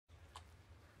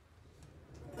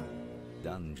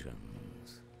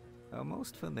Dungeons. A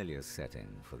most familiar setting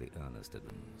for the earnest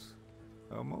adventurers.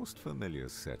 A most familiar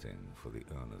setting for the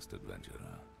earnest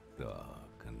adventurer.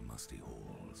 Dark and musty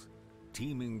halls,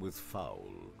 teeming with foul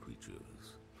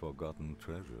creatures, forgotten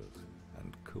treasures,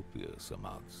 and copious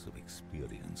amounts of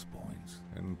experience points.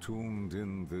 Entombed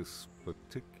in this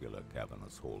particular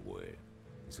cavernous hallway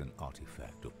is an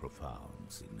artifact of profound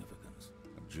significance.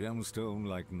 A gemstone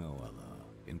like no other.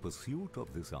 In pursuit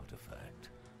of this artifact,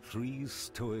 3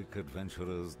 stoic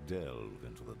adventurers delve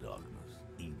into the darkness,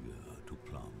 eager to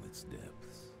plumb its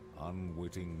depths,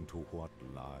 unwitting to what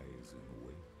lies in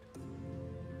wait.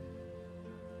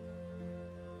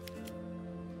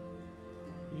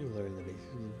 You learn the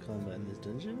basics of combat in this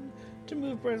dungeon. To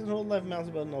move, press and hold left mouse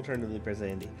button, alternatively press A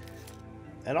and D.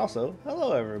 And also,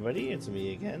 hello everybody, it's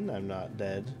me again. I'm not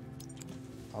dead.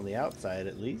 On the outside,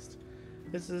 at least.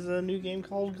 This is a new game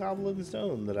called Goblin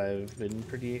Stone that I've been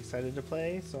pretty excited to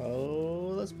play,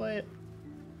 so let's play it.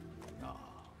 Ah,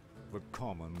 the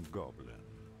common goblin.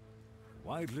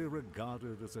 Widely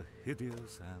regarded as a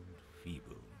hideous and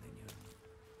feeble minion.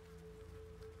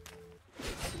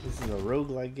 This is a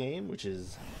roguelike game, which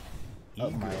is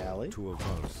up my alley. To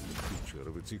averse the creature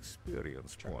of its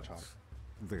experience points,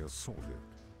 they assault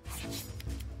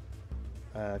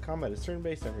it. Combat is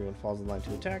turn-based. Everyone falls in line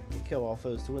to attack and kill all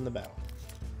foes to win the battle.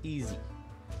 Easy.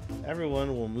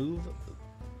 Everyone will move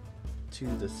to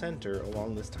the center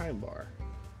along this time bar.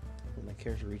 When the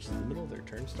character reaches the middle, their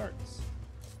turn starts.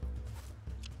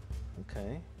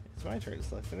 Okay, it's my turn to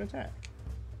select an attack,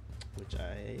 which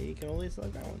I can only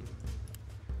select that one.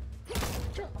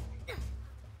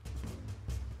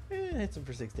 And hits him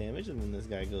for 6 damage, and then this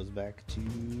guy goes back to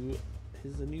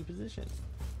his new position.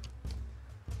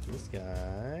 This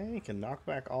guy can knock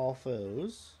back all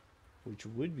foes, which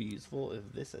would be useful if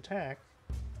this attack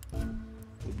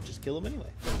would just kill him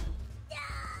anyway.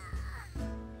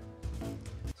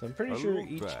 So I'm pretty sure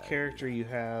each character you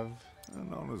have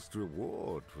an honest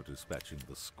reward for dispatching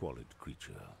the squalid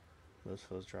creature. Most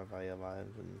foes drop value alive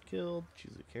when killed.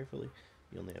 Choose it carefully.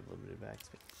 You only have limited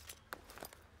backspace.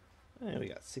 And we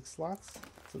got 6 slots.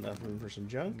 That's enough room for some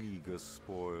junk. Meager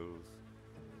spoils.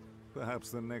 Perhaps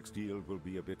the next yield will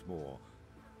be a bit more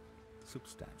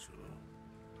substantial.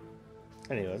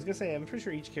 Anyway, I was gonna say, I'm pretty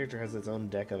sure each character has its own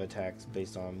deck of attacks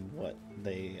based on what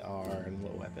they are and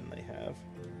what weapon they have.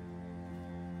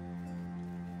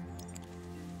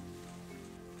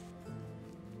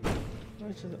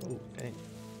 Oh, dang.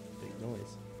 Big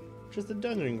noise. Just a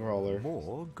dungeon crawler.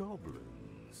 More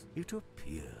goblins. It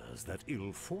appears that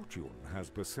ill fortune has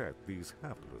beset these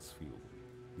hapless few.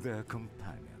 Their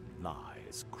companion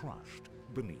lies crushed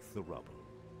beneath the rubble.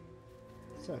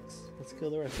 Sucks. Let's kill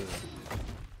the rest of them.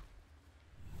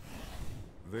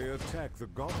 They attack the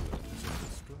goblins in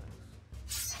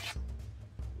distress.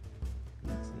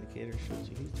 Next indicator shows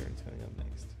you whose turn's coming up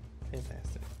next.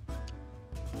 Fantastic.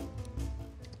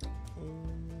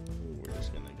 We're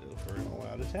just gonna go for an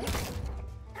all-out attack.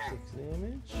 6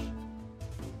 damage.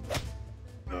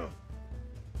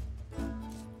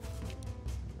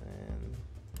 And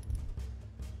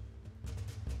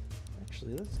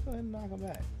actually, let's go ahead and knock him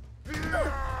back.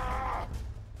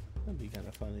 That'd be kind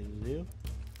of funny to do.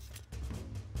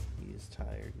 He is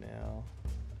tired now.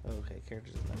 Okay,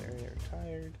 characters in that area are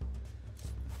tired.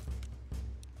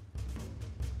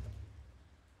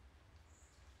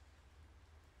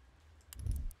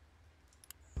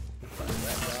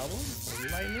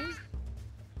 Lightning.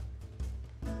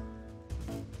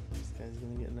 This guy's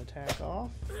gonna get an attack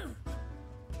off.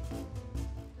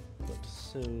 But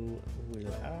so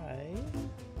will I.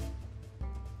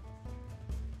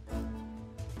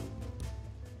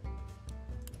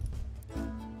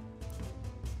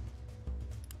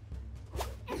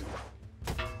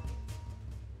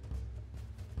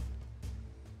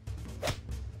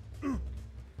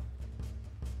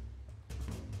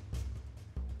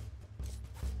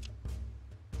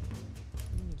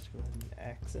 Go ahead and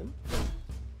axe him.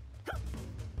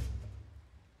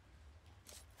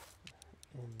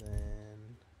 And then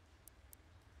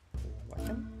whack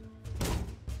him.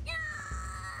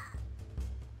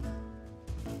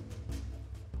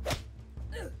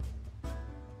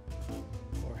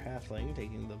 Or halfling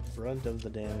taking the brunt of the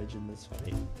damage in this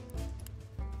fight.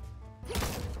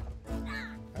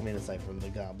 I mean, aside from the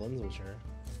goblins, which are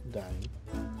dying.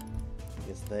 I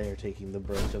guess they are taking the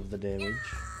brunt of the damage.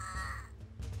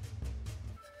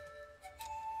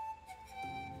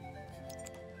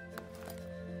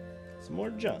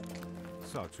 More junk.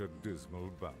 Such a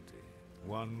dismal bounty.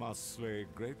 One must slay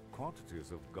great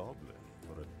quantities of goblin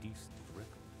for a decent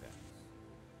recompense.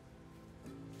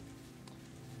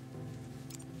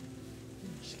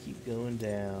 Just keep going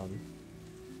down.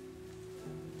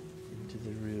 to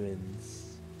the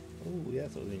ruins. Oh,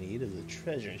 that's what we need, is a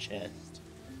treasure chest.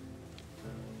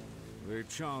 They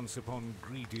chance upon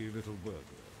greedy little burglars.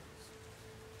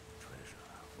 Treasure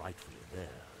rightfully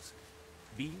theirs,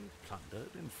 being plundered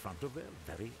in front of their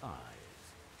very eyes.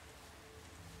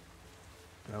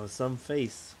 That was some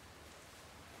face.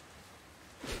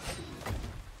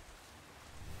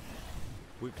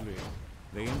 Quickly,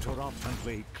 they interrupt and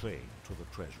lay claim to the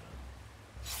treasure.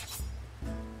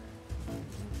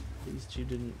 These two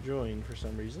didn't join for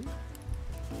some reason.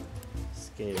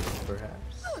 Scared,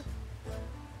 perhaps.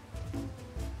 We're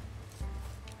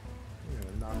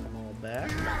gonna knock them all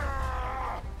back.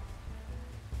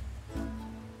 We're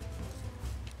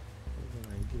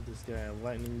gonna give this guy a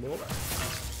lightning bolt.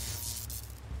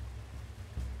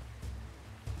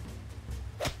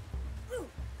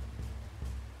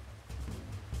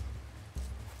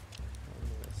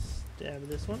 Stab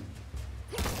this one.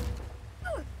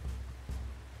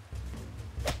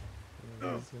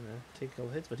 And he's gonna take a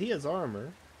couple hits, but he has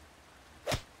armor.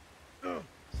 So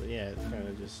yeah, it kind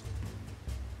of just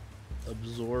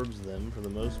absorbs them for the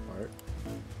most part.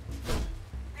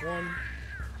 One.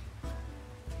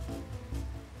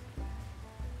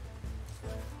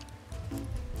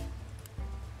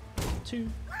 Two.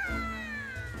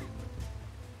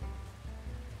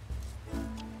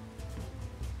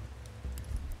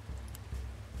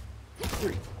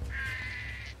 Three.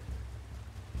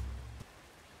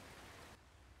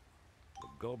 The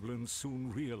goblins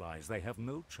soon realize they have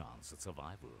no chance at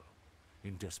survival.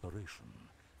 In desperation,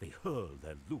 they hurl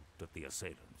their loot at the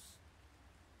assailants.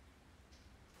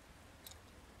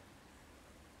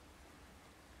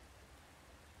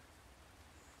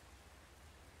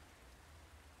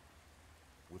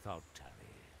 Without tarry,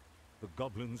 the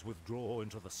goblins withdraw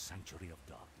into the sanctuary of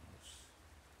darkness.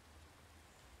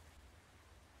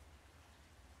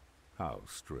 How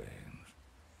strange.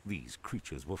 These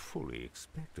creatures were fully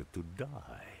expected to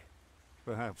die.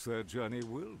 Perhaps their journey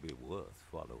will be worth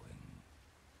following.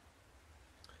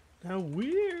 Now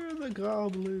we're the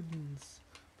goblins.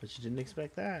 But you didn't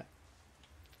expect that.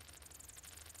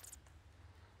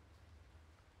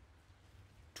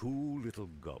 Two little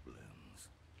goblins.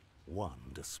 One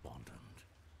despondent,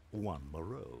 one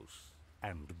morose,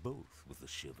 and both with the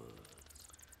shivers.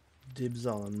 Dibs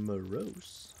on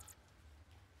morose.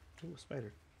 Oh, a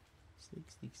spider. Sneak,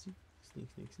 sneak, sneak, sneak,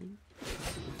 sneak, sneak.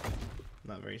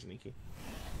 Not very sneaky.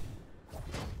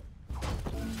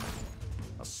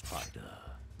 A spider,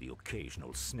 the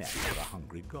occasional snack for a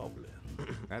hungry goblin.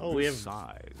 At Oh, we this have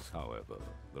size, however,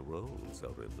 the roles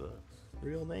are reversed.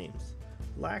 real names.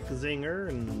 Lackzinger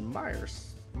and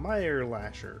Meyer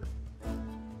Lasher.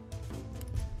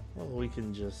 Well, we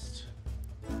can just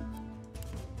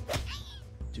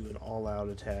do an all-out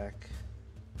attack.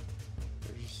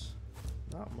 There's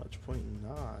not much point in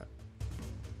not.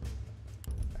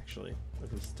 Actually,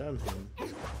 if we stun him,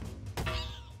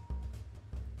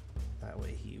 that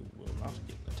way he will not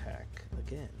get an attack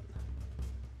again.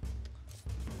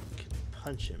 We can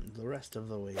punch him the rest of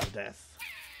the way to death.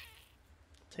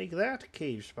 Take that,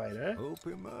 cave spider. Hope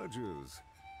emerges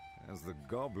as the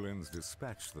goblins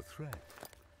dispatch the threat.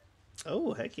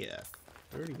 Oh, heck yeah.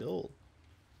 30 gold.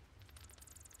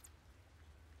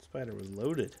 Spider was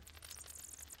loaded.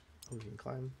 Oh, we can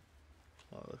climb.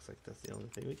 Well, it looks like that's the only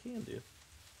thing we can do.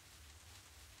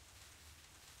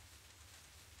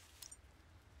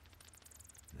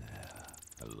 There,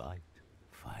 a light,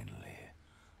 finally.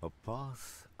 A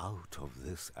path out of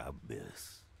this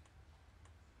abyss.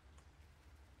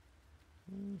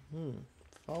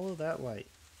 Follow that light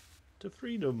to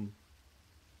freedom.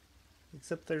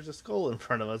 Except there's a skull in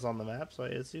front of us on the map, so I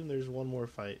assume there's one more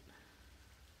fight.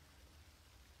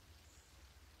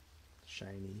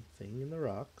 Shiny thing in the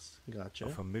rocks. Gotcha. A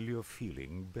familiar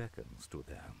feeling beckons to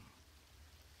them.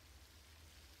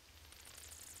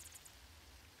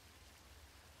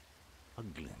 A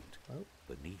glint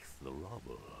beneath the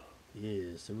rubble.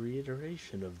 Yes, a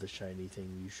reiteration of the shiny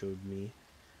thing you showed me.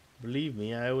 Believe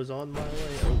me, I was on my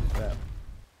way. Oh, crap.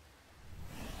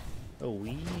 Oh,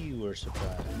 we were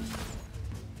surprised.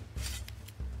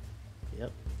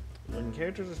 Yep. When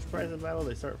characters are surprised in battle,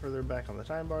 they start further back on the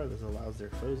time bar. This allows their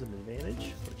foes an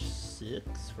advantage, which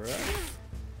sucks for us.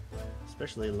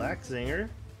 Especially Lackzinger.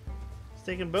 He's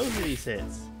taking both of these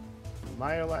hits.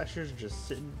 Meyer Lasher's just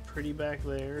sitting pretty back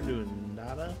there doing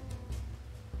nada.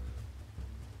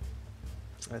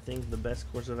 I think the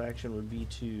best course of action would be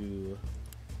to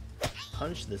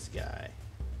punch this guy.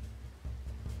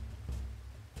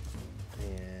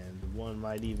 And one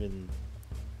might even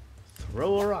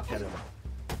throw a rock at him.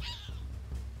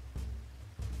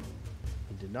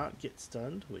 He did not get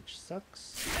stunned, which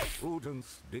sucks.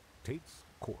 Prudence dictates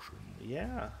caution.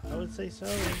 Yeah, I would say so.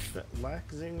 That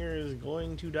Lackzinger is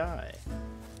going to die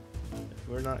if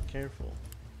we're not careful.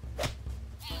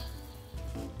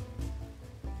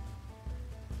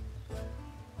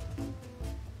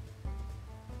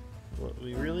 What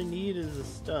we really need is a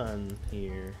stun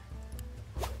here.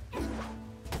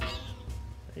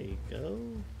 There you go.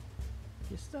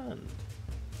 You're stunned.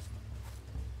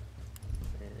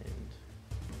 And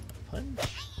a punch.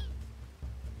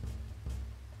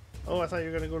 Oh, I thought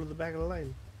you were gonna go to the back of the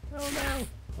line. Oh no!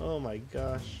 Oh my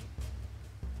gosh.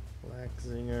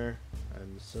 Lackzinger,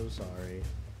 I'm so sorry.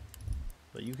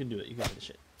 But you can do it, you can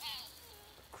finish it.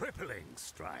 Crippling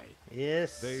strike.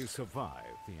 Yes! They survived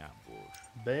the ambush.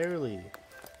 Barely.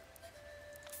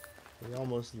 We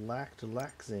almost lacked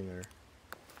Lackzinger.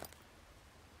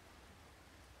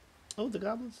 Oh, the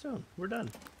Goblin Stone. We're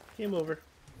done. Game over.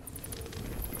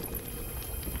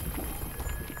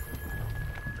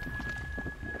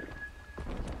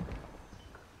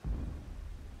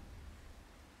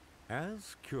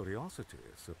 As curiosity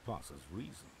surpasses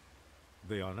reason,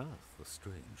 they unearth a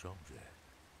strange object.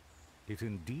 It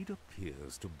indeed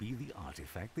appears to be the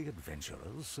artifact the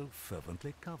adventurers so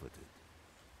fervently coveted.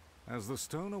 As the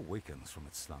stone awakens from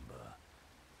its slumber,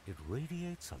 it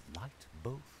radiates a light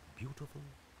both beautiful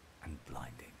and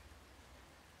blinding.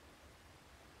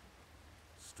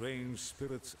 Strange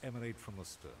spirits emanate from the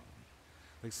stone.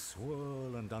 They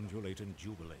swirl and undulate in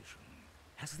jubilation.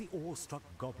 As the awe-struck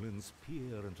goblins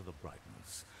peer into the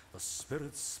brightness, the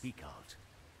spirits speak out.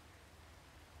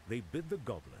 They bid the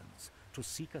goblins to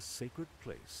seek a sacred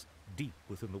place deep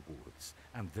within the woods,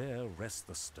 and there rest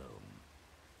the stone.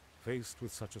 Faced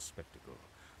with such a spectacle,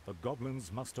 the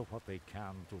goblins muster what they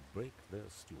can to break their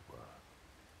stupor.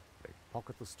 They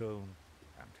pocket the stone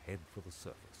and head for the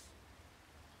surface.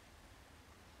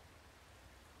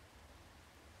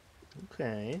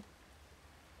 Okay.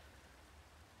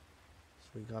 So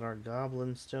we got our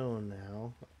Goblin Stone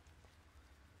now.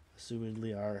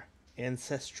 Assumedly our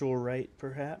ancestral right,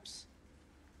 perhaps.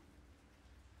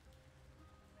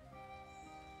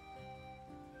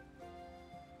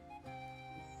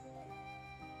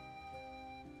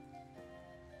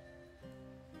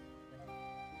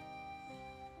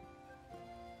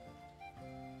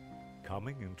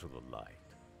 Coming into the light,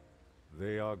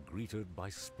 they are greeted by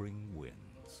spring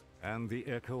winds and the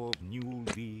echo of new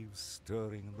leaves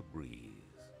stirring in the breeze.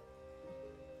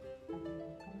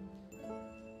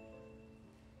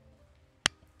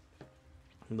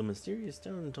 The mysterious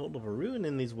stone told of a ruin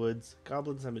in these woods.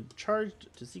 Goblins have been charged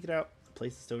to seek it out and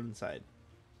place the stone inside.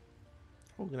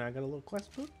 Oh, now I got a little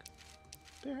quest book?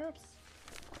 Perhaps?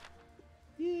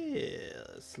 Yeah,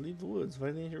 let's leave the woods,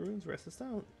 find the ancient ruins, rest the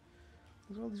stone.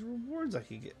 Look at all these rewards I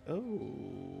could get.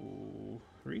 Oh,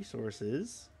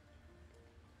 resources.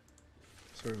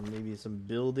 Sort of maybe some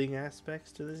building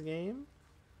aspects to this game.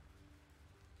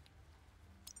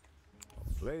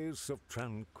 A place of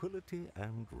tranquility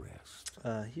and rest.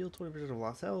 Heal 20% of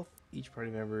lost health. Each party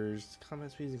member's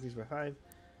combat speed is increased by 5.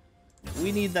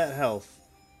 We need that health.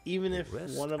 Even if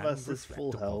Rest one of and us is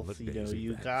full reflect upon health, the you know, day's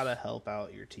you events. gotta help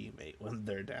out your teammate when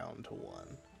they're down to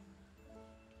 1.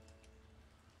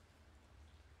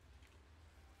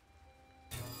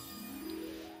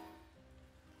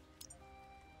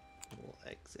 We'll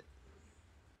exit.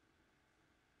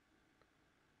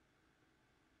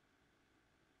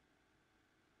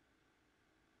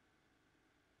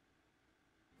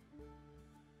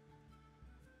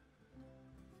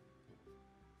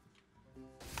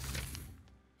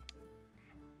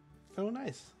 Oh,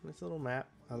 nice. Nice little map.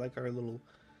 I like our little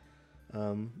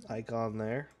icon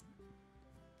there.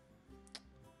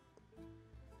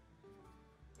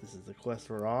 This is the quest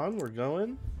we're on. We're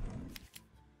going.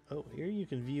 Oh, here you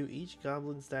can view each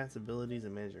goblin stats, abilities,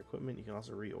 and manage their equipment. You can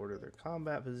also reorder their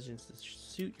combat positions to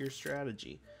suit your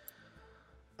strategy.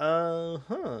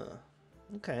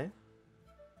 Okay.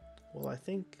 Well, I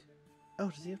think... Oh,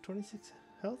 does he have 26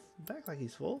 health? Back like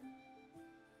he's full.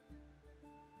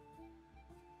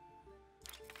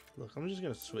 Look, I'm just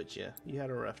gonna switch you. You had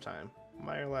a rough time.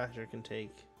 Meyer Lasher can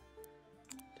take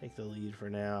the lead for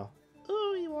now.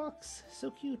 Oh, he walks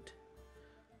so cute.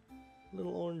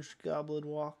 Little orange goblin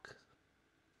walk.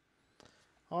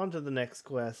 On to the next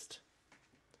quest.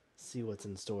 See what's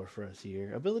in store for us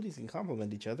here. Abilities can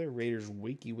complement each other. Raider's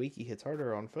Wakey hits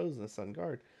harder on foes than the Sun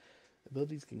Guard.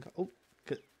 Abilities can...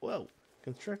 whoa.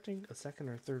 Constructing a second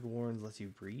or third warrens lets you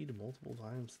breed multiple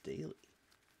times daily.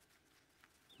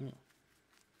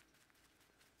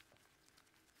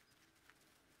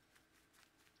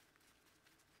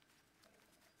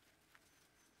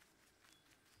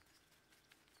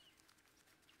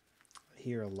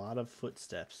 hear a lot of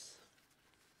footsteps,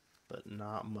 but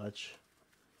not much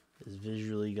is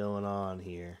visually going on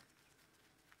here.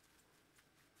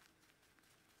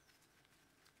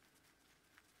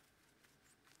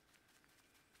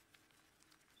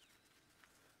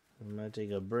 I'm gonna take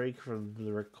a break from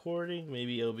the recording.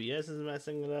 Maybe OBS is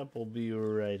messing it up. We'll be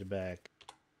right back.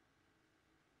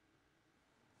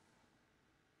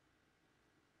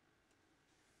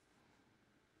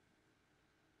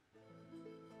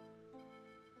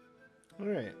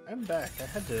 Alright, I'm back. I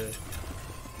had to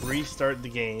restart the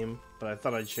game, but I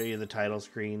thought I'd show you the title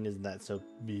screen. Isn't that so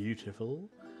beautiful?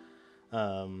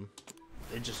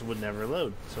 It just would never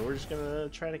load. So we're just gonna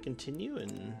try to continue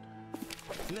and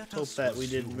hope that we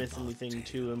didn't miss anything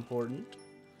too important.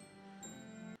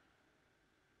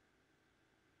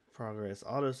 Progress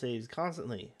autosaves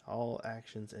constantly. All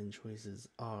actions and choices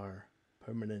are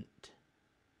permanent.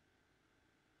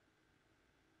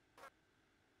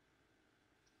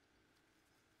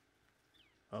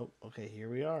 Oh, okay, here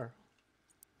we are.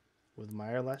 With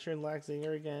Meyer, Lesher, and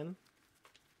Laxinger again.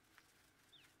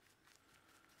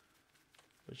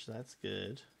 Which, that's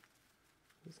good.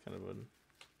 It's kind of an...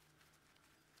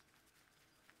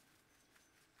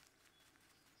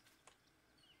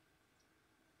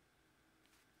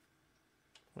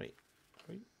 Wait.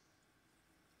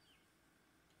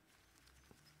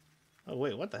 Oh,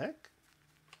 wait, what the heck?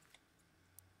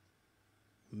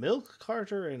 Milk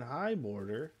Carter and High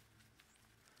Border?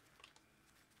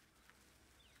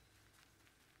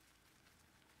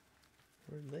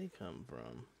 Where'd they come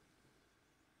from?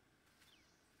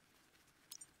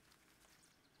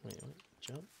 Wait,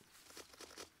 jump.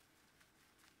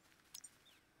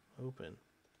 Open.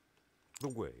 The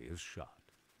way is shut.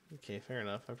 Okay, fair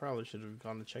enough. I probably should have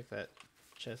gone to check that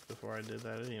chest before I did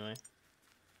that anyway.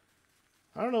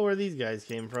 I don't know where these guys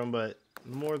came from, but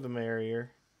the more the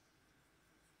merrier.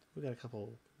 We got a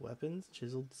couple weapons.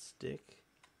 Chiseled stick.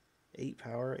 8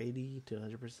 power, 80 to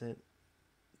 100%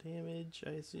 damage,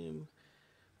 I assume.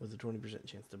 With a 20%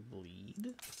 chance to bleed.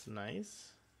 That's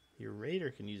nice. Your raider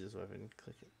can use this weapon.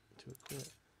 Click it to equip.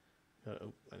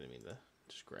 Oh, I didn't mean to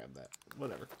just grab that.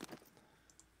 Whatever.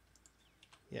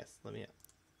 Yes, let me out.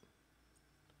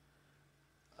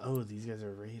 Oh, these guys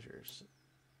are raiders.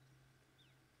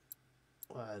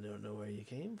 Well, I don't know where you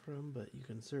came from, but you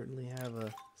can certainly have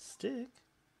a stick.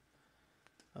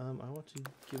 I want to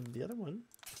give the other one,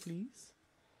 please.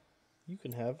 You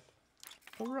can have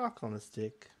a rock on a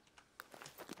stick.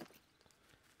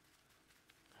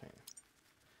 Okay.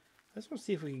 I just want to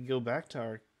see if we can go back to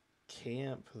our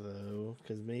camp, though,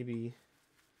 because maybe...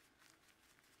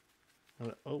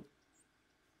 Oh.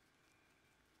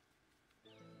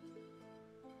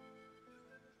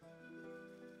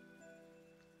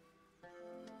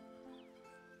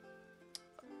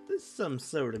 This is some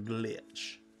sort of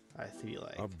glitch, I feel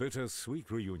like. A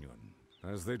bittersweet reunion,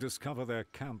 as they discover their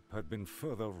camp had been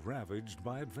further ravaged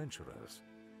by adventurers.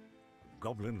 A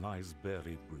goblin lies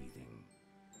barely breathing.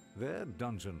 Their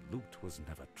dungeon loot was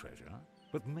never treasure,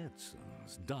 but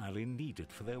medicines direly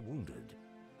needed for their wounded.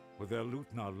 With their loot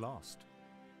now lost,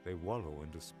 they wallow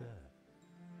in despair.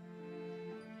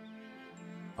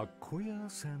 A queer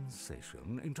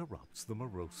sensation interrupts the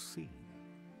morose scene,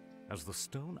 as the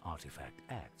stone artifact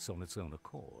acts on its own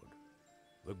accord.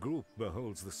 The group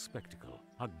beholds the spectacle,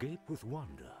 agape with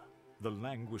wonder. The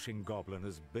languishing goblin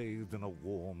is bathed in a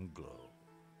warm glow.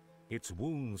 Its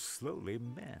wounds slowly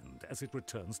mend as it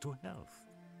returns to health.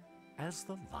 As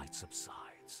the light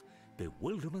subsides,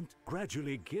 bewilderment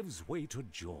gradually gives way to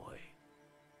joy.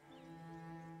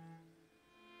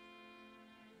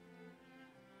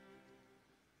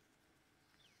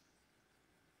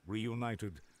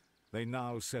 Reunited, they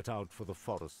now set out for the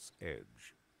forest's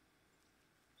edge.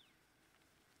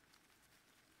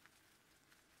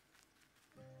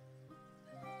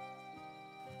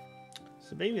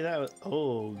 So maybe that was...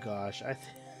 Oh, gosh. I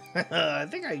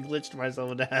think I glitched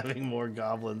myself into having more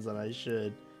goblins than I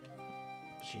should.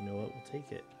 But you know what? We'll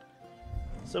take it.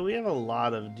 So we have a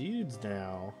lot of dudes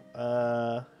now.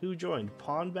 Who joined?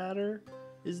 Pond Batter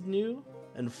is new,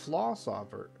 and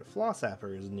Flossapper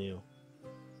is new.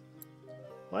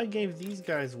 Well, I gave these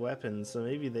guys weapons, so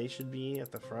maybe they should be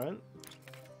at the front.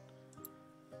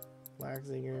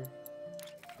 Laxinger.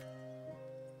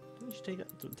 We should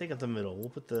take up the middle. We'll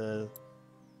put the...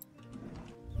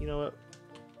 You know what?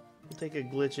 We'll take a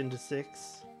glitch into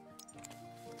 6.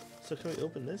 So can we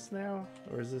open this now?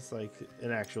 Or is this like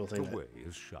an actual thing? The way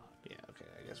is shut. Yeah, okay.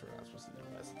 I guess we're not supposed to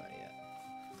mess with that yet.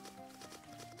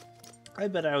 I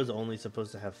bet I was only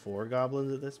supposed to have 4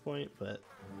 goblins at this point, but...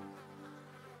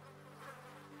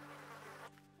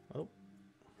 Oh.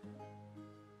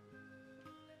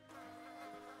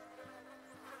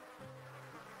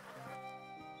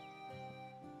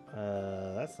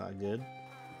 That's not good.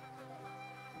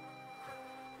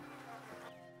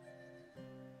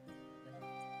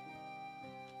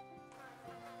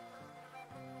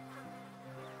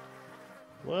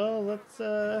 Well, let's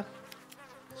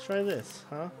try this,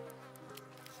 huh?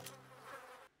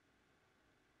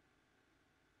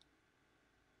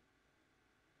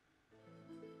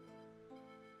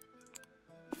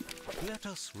 Let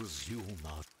us resume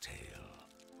our tale.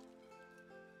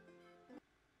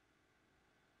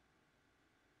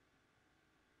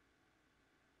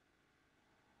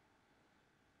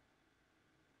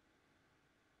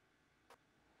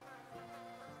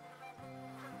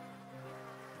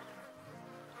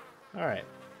 Alright.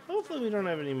 Hopefully we don't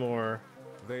have any more.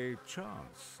 They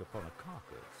chance upon a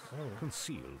carcass,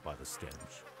 concealed by the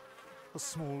stench. A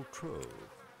small trove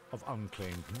of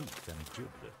unclaimed meat and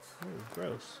giblets. Oh,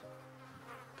 gross.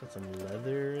 Got some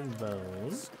leather and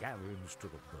bone. Scavenged to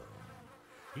the bone,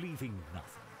 leaving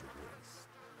nothing to waste.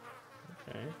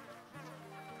 Okay.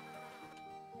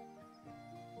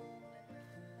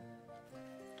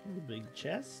 A big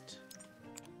chest.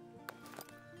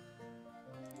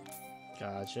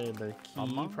 Gotcha. The key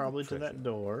Among probably the to that treasure.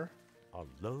 door. A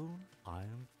lone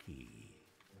iron key.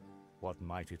 What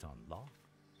might it unlock?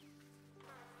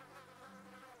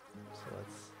 So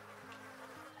let's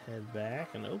head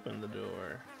back and open the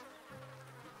door.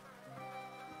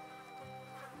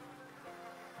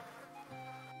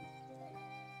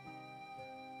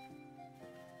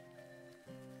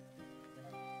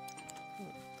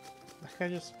 That guy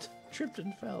just tripped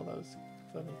and fell. That was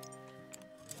funny.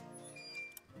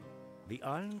 The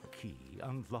iron key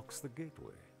unlocks the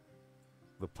gateway.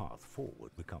 The path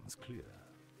forward becomes clear.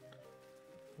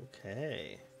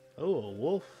 Okay. Oh, a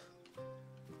wolf.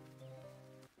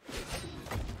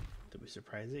 Did we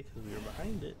surprise it because we were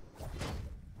behind it?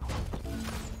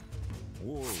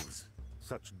 Wolves,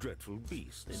 such dreadful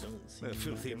beasts. They don't seem Their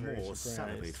filthy like they're very maws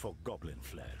surprised. salivate for goblin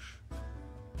flesh.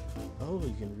 Oh,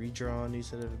 you can redraw a new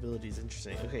set of abilities.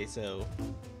 Interesting. Okay, so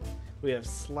we have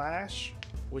Slash,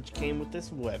 which came with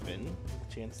this weapon,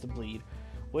 chance to bleed.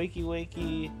 Wakey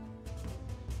Wakey.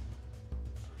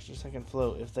 First or second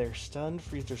float. If they're stunned,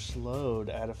 freeze, or slowed,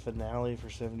 add a finale for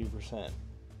 70%.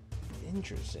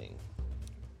 Interesting.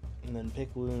 And then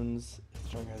pick wounds. If the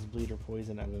target has bleed or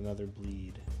poison, add another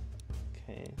bleed.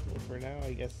 Okay, well for now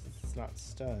I guess it's not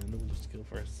stunned. We'll just go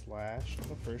for a slash on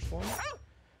the first one.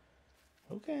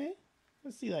 Okay,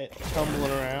 let's see that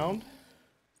tumbling around.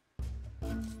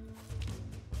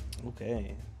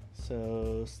 Okay,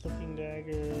 so Slicking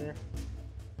Dagger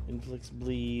inflicts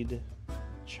bleed.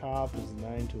 Chop is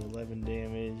 9 to 11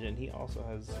 damage, and he also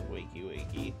has Wakey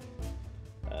Wakey.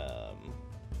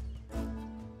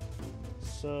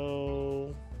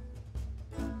 So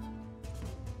I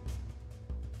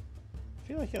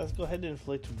feel like let's go ahead and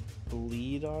inflict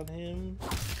bleed on him.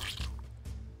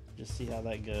 Just see how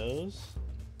that goes.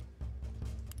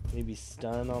 Maybe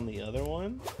stun on the other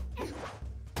one.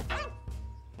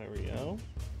 There we go.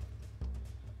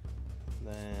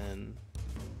 Then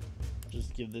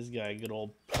just give this guy a good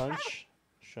old punch.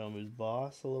 Show him who's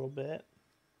boss a little bit.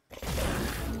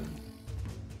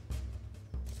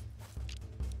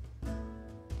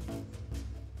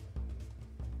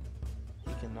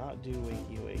 He cannot do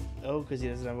Wakey Wakey. Oh, because he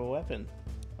doesn't have a weapon.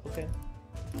 Okay.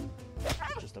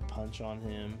 Just a punch on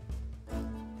him.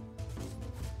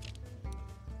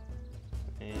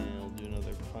 And we'll do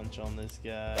another punch on this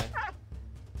guy.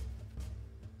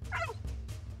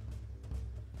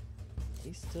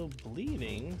 He's still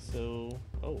bleeding, so...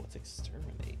 Oh, it's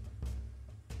Exterminate.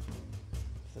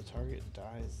 If the target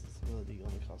dies, this ability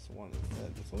only costs 1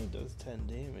 instead. This only does 10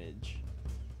 damage.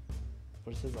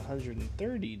 But it says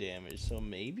 130 damage, so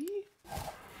maybe?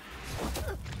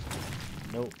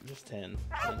 Nope, just 10.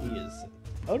 And he is...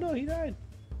 Oh no, he died!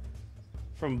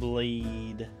 From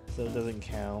bleed, so it doesn't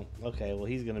count. Okay, well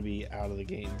he's gonna be out of the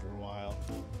game for a while.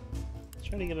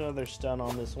 Try to get another stun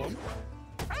on this one.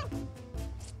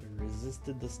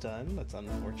 Resisted the stun, that's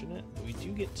unfortunate. But we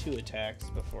do get 2 attacks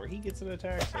before he gets an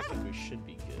attack, so I think we should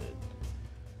be good.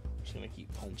 I'm just gonna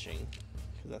keep punching,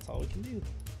 because that's all we can do.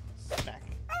 Smack.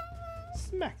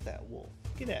 Smack that wolf.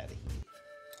 Get out of here.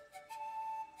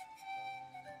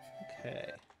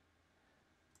 Okay.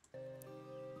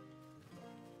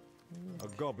 A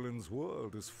goblin's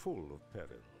world is full of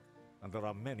peril, and there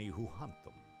are many who hunt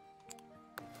them.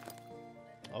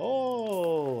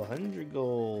 Oh, 100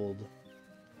 gold.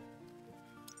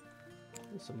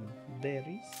 Some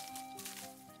berries.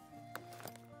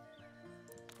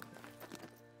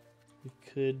 We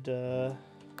could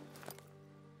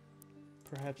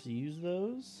perhaps use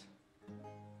those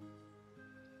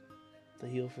to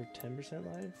heal for 10%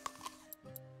 life.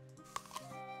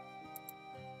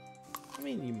 I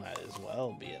mean, you might as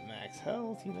well be at max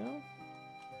health, you know?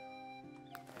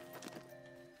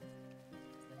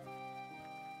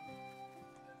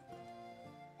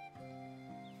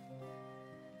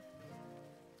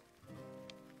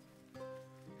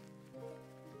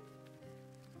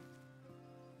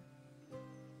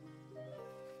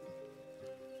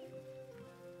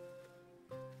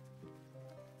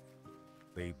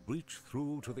 They breach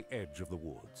through to the edge of the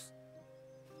woods.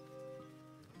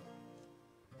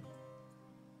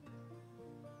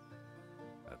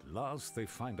 At last they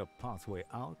find a pathway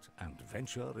out and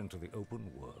venture into the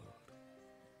open world.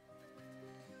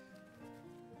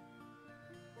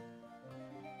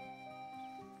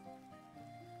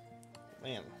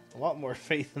 Man, a lot more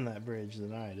faith in that bridge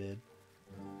than I did.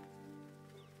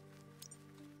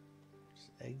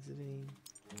 Just exiting.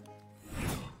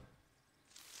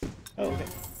 Oh, okay.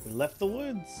 We left the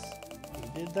woods.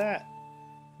 We did that.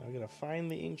 Now we gotta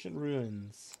find the ancient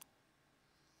ruins.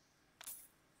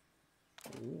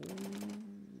 Ooh,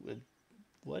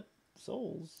 what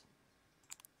souls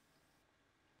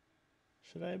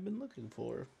should I have been looking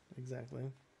for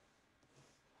exactly?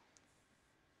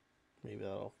 Maybe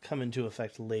that'll come into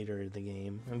effect later in the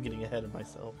game. I'm getting ahead of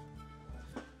myself.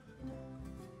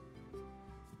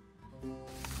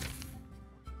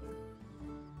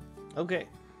 Okay.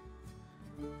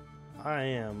 I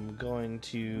am going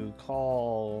to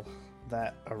call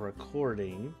that a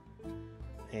recording,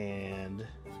 and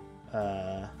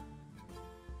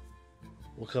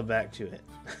we'll come back to it.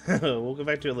 We'll come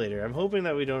back to it later. I'm hoping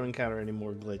that we don't encounter any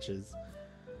more glitches,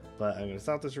 but I'm going to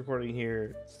stop this recording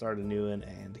here, start a new one,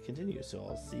 and continue. So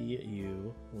I'll see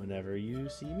you whenever you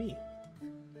see me.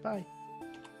 Bye.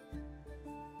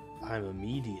 I'm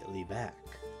immediately back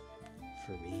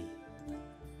for me.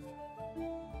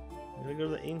 We're gonna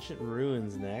go to the ancient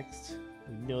ruins next.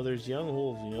 We know there's young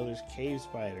wolves, we know there's cave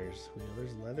spiders, we know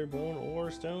there's leather, bone,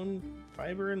 ore, stone,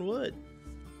 fiber, and wood.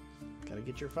 Gotta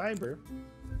get your fiber.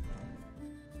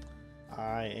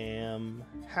 I am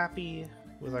happy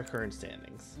with our current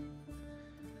standings.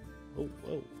 Oh,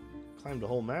 whoa. Climbed a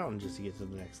whole mountain just to get to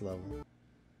the next level.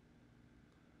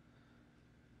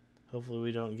 Hopefully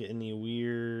we don't get any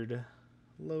weird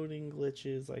loading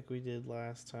glitches like we did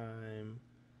last time.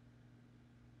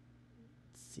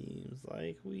 Seems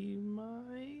like we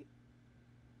might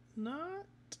not.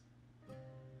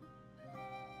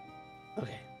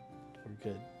 Okay, we're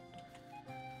good.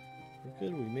 We're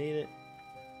good, we made it.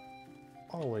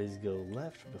 Always go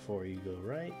left before you go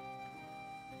right.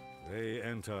 They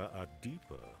enter a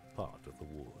deeper part of the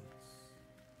woods.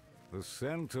 The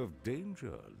scent of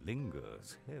danger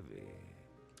lingers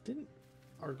heavy.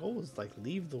 Our goal was like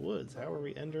leave the woods. How are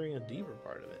we entering a deeper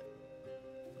part of it?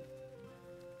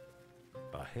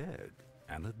 Ahead,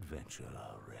 an adventurer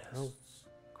rests. Oh.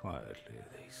 Quietly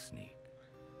they sneak.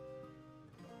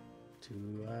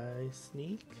 Do I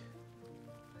sneak?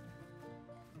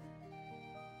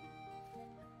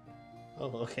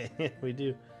 Oh, okay. We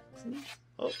do. Sneak.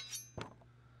 Oh.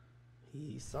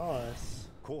 He saw us.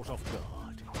 Caught off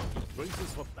guard, he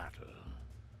braces for battle.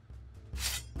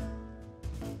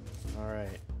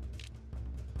 Alright.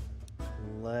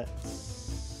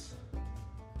 Let's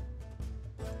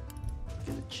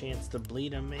get a chance to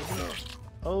bleed him, maybe.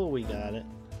 Oh, we got it.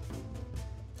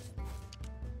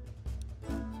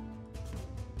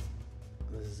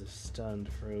 This is if stunned,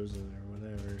 frozen, or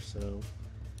whatever, so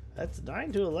that's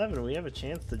 9 to 11. We have a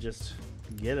chance to just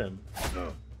get him.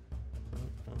 Oh,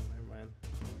 never mind.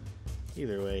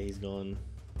 Either way, he's going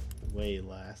way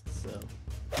last, so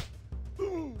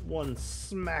one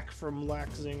smack from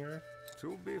Laxinger.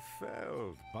 To be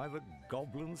felled by the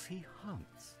goblins he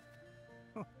hunts.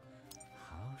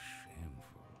 How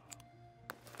shameful.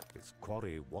 His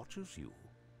quarry watches you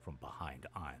from behind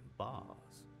iron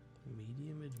bars.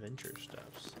 Medium adventure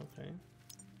stuffs. Okay.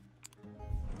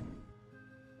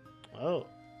 Oh.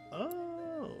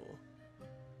 Oh.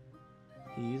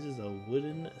 He uses a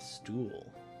wooden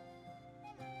stool.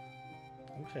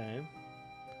 Okay.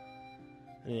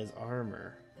 And he has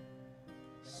armor.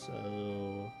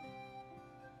 So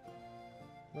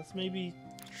let's maybe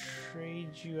trade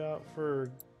you out for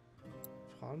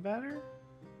pawn batter?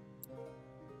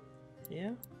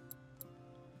 Yeah?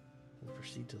 We'll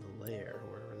proceed to the lair,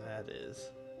 wherever that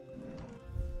is.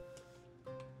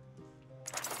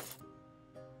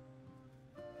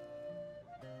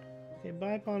 Okay,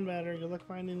 bye pawn batter. Good luck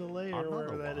finding the lair,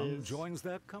 wherever that Another one is. joins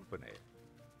their company.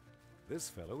 This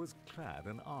fellow is clad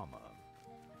in armor.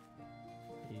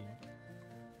 You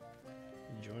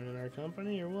joining our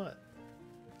company or what?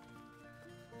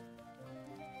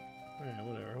 Alright,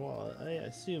 whatever. Well, I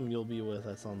assume you'll be with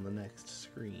us on the next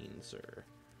screen, sir.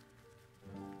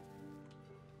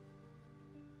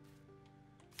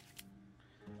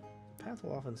 path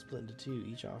will often split into two,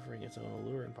 each offering its own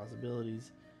allure and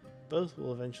possibilities. Both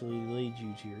will eventually lead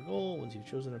you to your goal. Once you've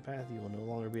chosen a path, you will no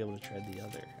longer be able to tread the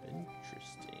other.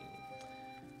 Interesting.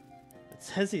 It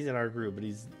says he's in our group, but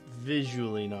he's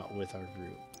visually not with our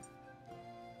group.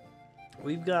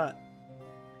 We've got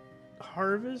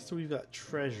harvest, we've got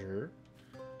treasure.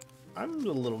 I'm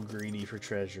a little greedy for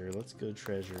treasure. Let's go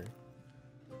treasure.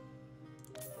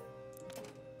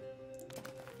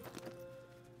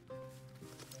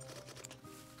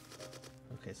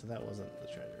 Okay, so that wasn't the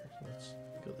treasure. Let's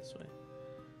go this way.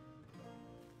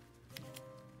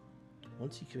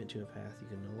 Once you commit to a path, you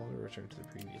can no longer return to the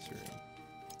previous room.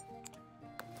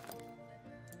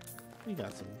 We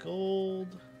got some gold.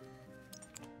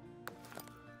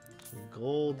 Some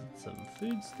gold, some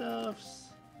foodstuffs.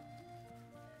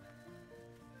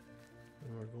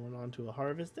 And we're going on to a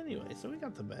harvest anyway, so we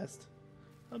got the best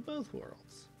of both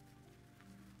worlds.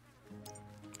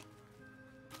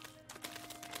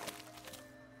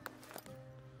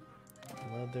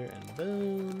 Leather and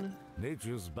bone.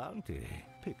 Nature's bounty,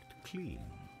 picked clean.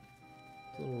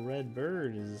 This little red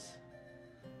bird is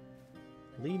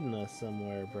leading us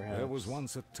somewhere, perhaps. There was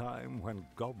once a time when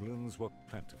goblins were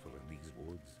plentiful in these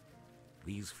woods.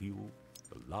 These few,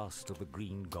 the last of the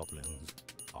green goblins,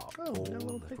 are all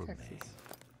that remain.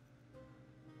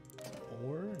 Some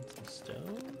ore and some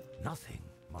stone? Nothing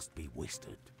must be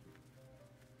wasted.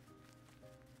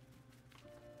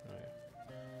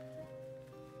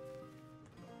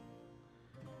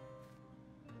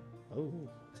 Oh,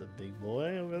 it's a big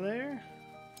boy over there.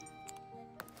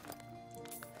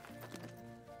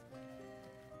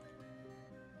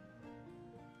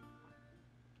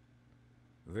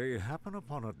 They happen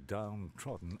upon a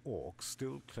downtrodden orc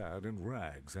still clad in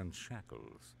rags and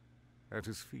shackles. At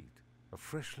his feet, a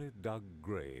freshly dug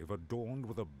grave adorned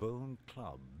with a bone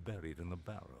club buried in the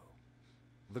barrow.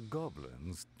 The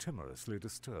goblins timorously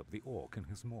disturb the orc in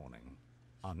his mourning.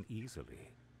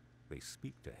 Uneasily, they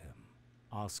speak to him,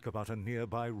 ask about a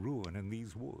nearby ruin in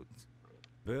these woods.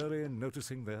 Barely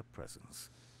noticing their presence,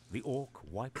 the orc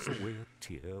wipes away a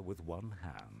tear with one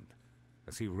hand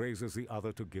as he raises the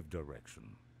other to give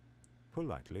direction.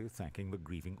 Politely thanking the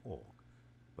grieving orc,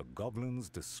 the goblins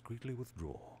discreetly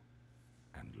withdraw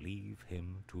and leave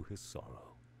him to his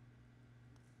sorrow.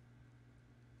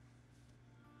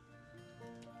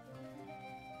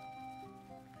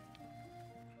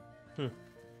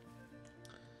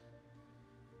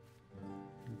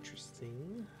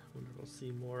 Interesting. Wonder if we'll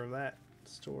see more of that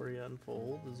story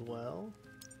unfold as well.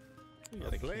 We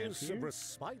got A place of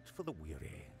respite for the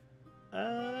weary. We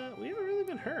haven't really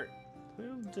been hurt.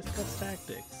 We'll discuss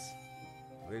tactics.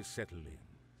 They settle in,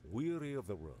 weary of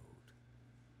the road.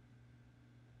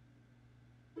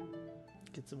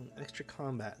 Get some extra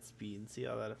combat speed and see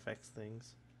how that affects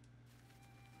things.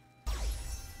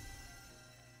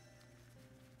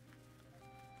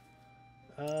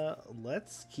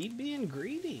 Let's keep being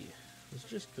greedy. Let's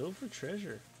just go for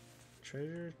treasure.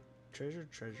 Treasure, treasure,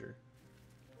 treasure.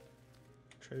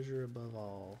 Treasure above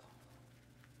all.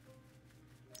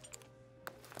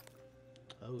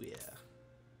 Oh yeah.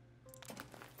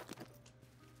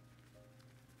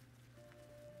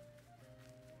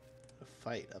 A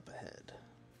fight up ahead.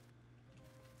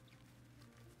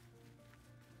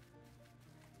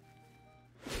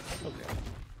 Okay.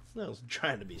 I was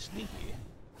trying to be sneaky.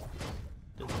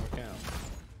 Didn't work out.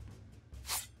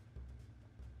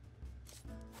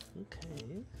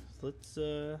 Okay. Let's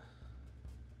go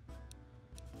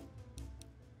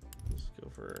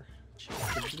for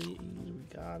chance to bleed. We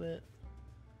got it.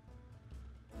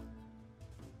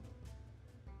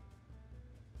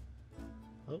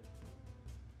 Oh.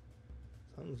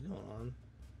 Something's going on.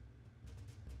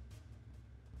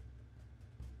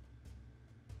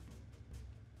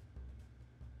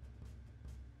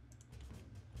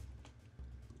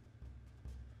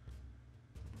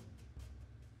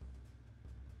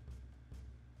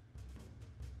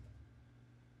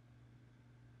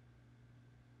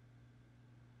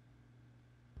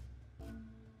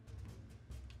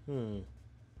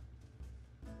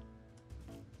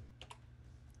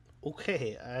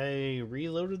 Okay, I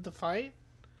reloaded the fight.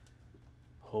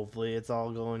 Hopefully it's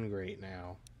all going great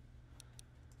now.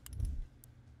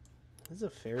 This is a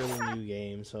fairly new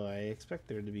game, so I expect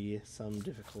there to be some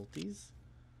difficulties.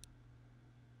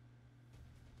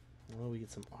 Well, we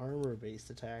get some armor-based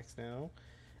attacks now.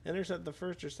 Intercept the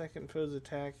first or second foe's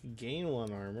attack, gain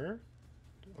 1 armor.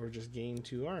 Or just gain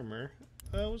 2 armor.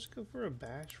 We'll just go for a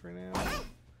bash for now.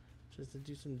 Just to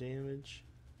do some damage.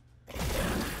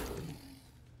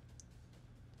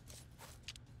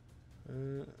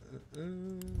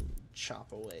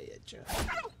 Chop away at you.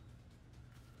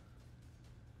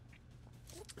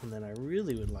 And then I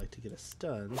really would like to get a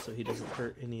stun so he doesn't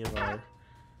hurt any of our,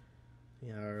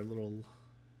 you know, our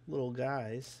little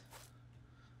guys.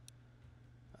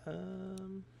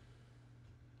 Can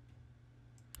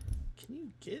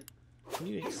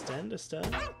you extend a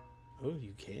stun? Oh,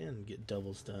 you can get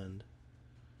double stunned.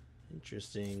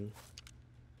 Interesting.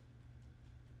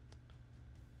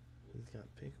 He's got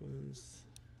pick wounds.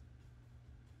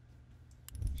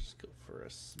 Just go for a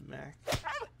smack.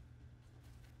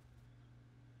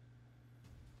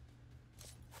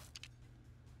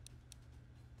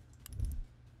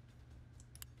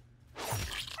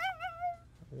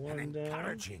 One down.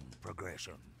 Encouraging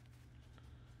progression.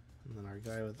 And then our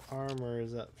guy with armor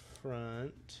is up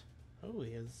front. Oh,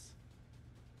 he has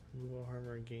removal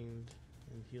armor gained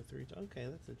and heal 3. Okay,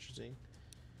 that's interesting.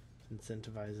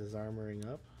 Incentivizes armoring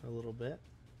up a little bit.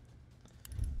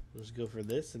 We'll just go for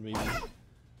this and maybe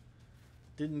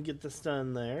didn't get the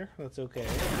stun there. That's okay.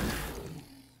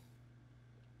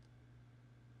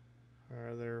 Our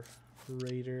other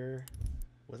raider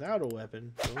without a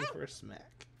weapon going for a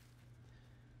smack.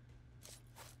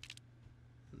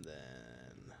 And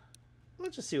then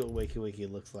let's just see what Wakey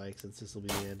Wakey looks like, since this will be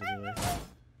the end anyway.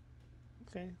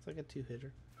 Okay, it's like a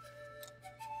 2-hitter.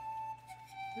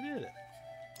 We did it.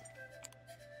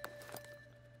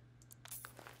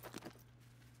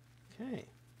 Okay,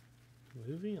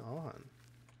 moving on.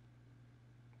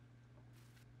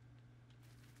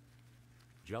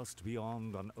 Just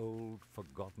beyond an old,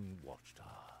 forgotten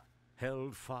watchtower,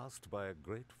 held fast by a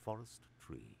great forest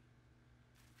tree.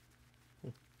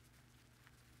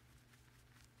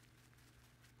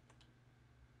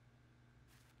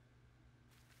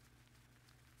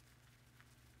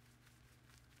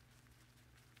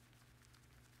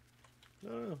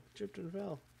 Oh, tripped and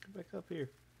fell. Get back up here.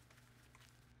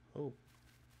 Oh.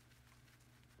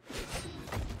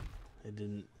 It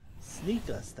didn't sneak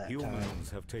us that time.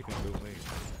 Humans have taken the wing.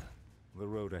 The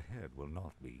road ahead will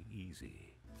not be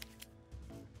easy.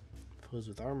 Foes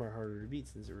with armor are harder to beat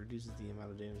since it reduces the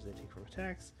amount of damage they take from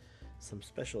attacks. Some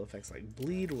special effects like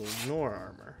bleed will ignore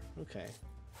armor. Okay.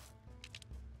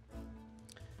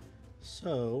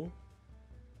 So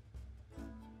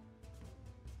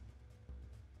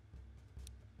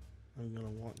I'm gonna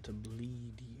want to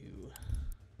bleed you.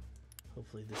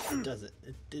 Hopefully this does it.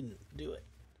 It didn't do it.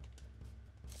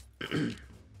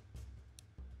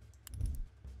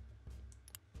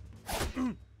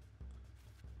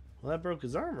 Well, that broke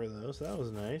his armor though, so that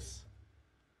was nice.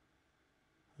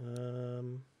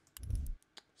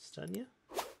 Stun ya?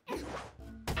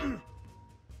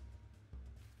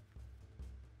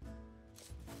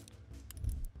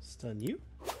 Stun you?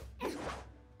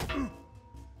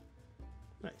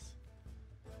 Nice.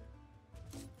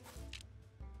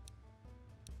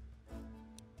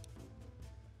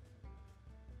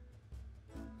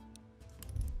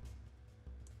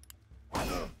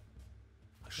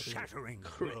 A shattering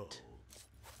crit. blow.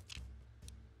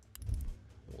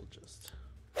 We'll just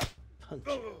punch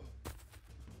you.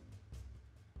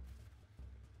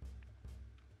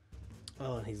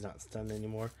 Oh, and he's not stunned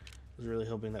anymore. I was really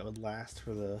hoping that would last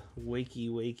for the Wakey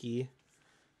Wakey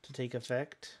to take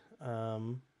effect.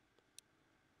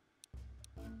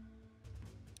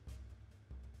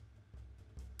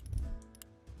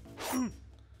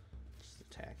 Just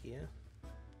attack you.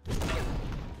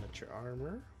 Got your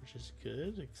armor, which is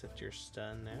good, except you're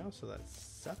stunned now, so that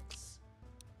sucks.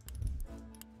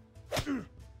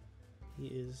 He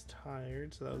is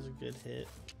tired, so that was a good hit.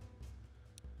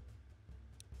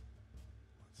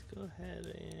 Let's go ahead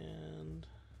and...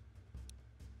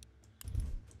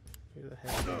 You're the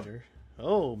headlander.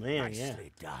 Oh man,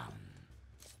 Nicely yeah. done.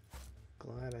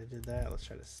 Glad I did that. Let's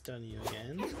try to stun you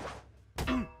again.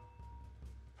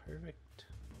 Perfect.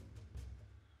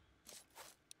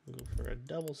 We'll go for a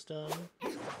double stun.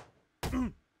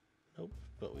 Nope,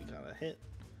 but we got a hit.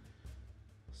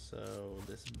 So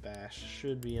this bash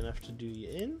should be enough to do you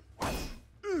in.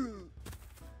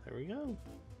 There we go.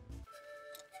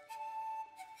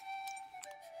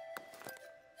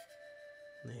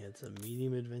 They had some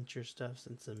medium adventure stuffs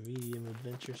and some medium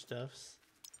adventure stuffs.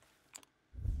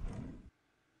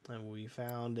 And we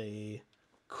found a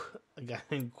guy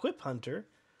named Quip Hunter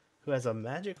who has a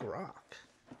magic rock.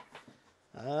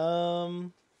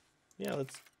 Yeah,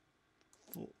 let's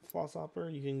Flosshopper,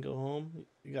 you can go home.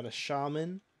 You got a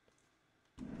shaman.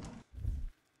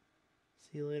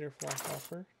 See you later,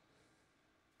 Flosshopper.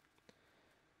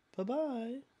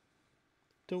 Bye-bye.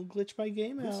 Don't glitch my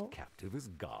game This out. captive is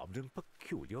garbed in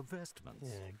peculiar vestments.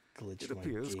 Yeah, glitch It my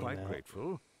appears game quite out.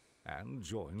 grateful and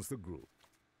joins the group.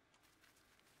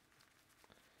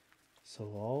 So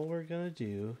all we're gonna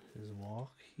do is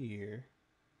walk here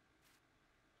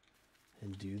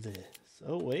and do this.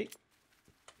 Oh, wait.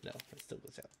 No, it still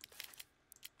goes out.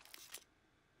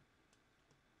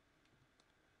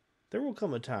 There will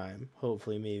come a time,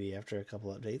 hopefully maybe after a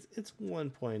couple updates, it's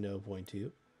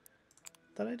 1.0.2,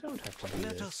 that I don't have to do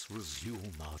this. Let us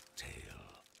resume our tale.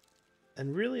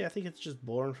 And really, I think it's just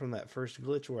born from that first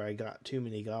glitch where I got too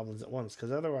many goblins at once,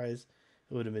 because otherwise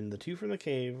it would have been the 2 from the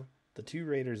cave, the 2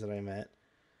 raiders that I met,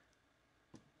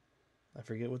 I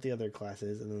forget what the other class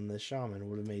is, and then the shaman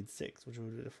would have made 6, which would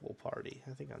have been a full party.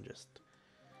 I think I'm just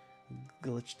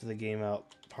glitched the game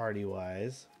out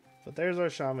party-wise. But there's our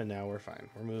shaman now, we're fine.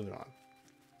 We're moving on.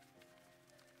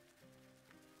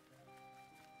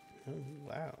 Oh,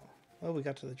 wow. Oh, we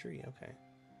got to the tree, okay.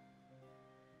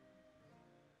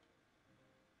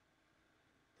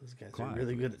 Those guys are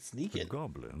really good at sneaking. The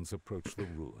goblins approach the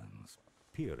ruins,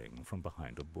 peering from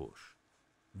behind a bush.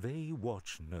 They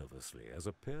watch nervously as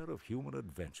a pair of human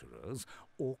adventurers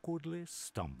awkwardly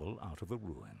stumble out of the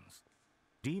ruins.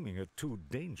 Deeming it too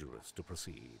dangerous to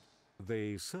proceed,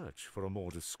 they search for a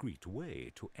more discreet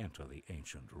way to enter the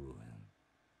ancient ruin.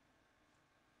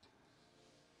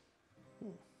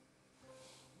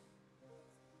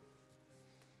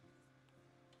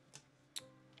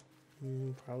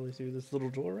 Probably through this little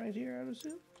door right here, I would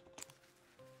assume.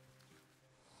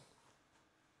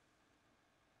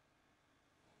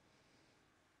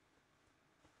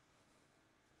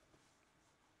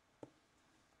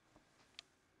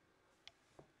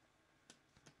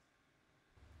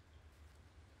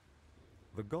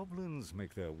 The goblins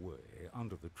make their way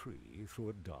under the tree through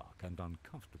a dark and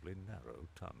uncomfortably narrow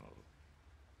tunnel.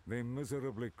 They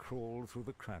miserably crawl through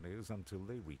the crannies until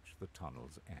they reach the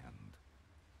tunnel's end.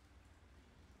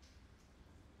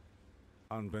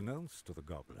 Unbeknownst to the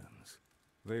goblins,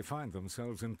 they find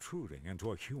themselves intruding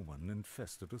into a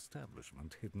human-infested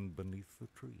establishment hidden beneath the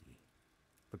tree.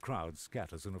 The crowd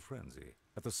scatters in a frenzy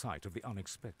at the sight of the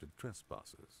unexpected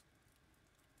trespassers.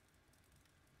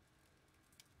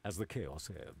 As the chaos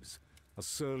ebbs, a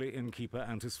surly innkeeper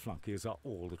and his flunkies are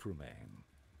all that remain.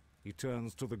 He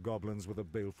turns to the goblins with a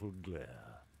baleful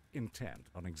glare, intent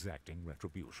on exacting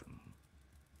retribution.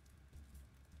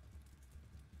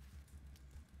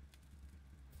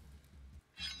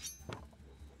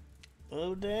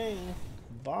 Oh dang,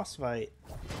 boss fight,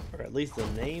 or at least a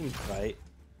named fight.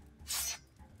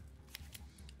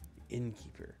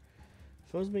 Innkeeper.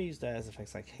 Foes may use status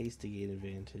effects like haste to gain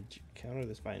advantage. Counter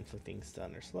this by inflicting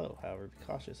stun or slow. However, be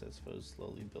cautious as foes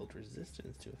slowly build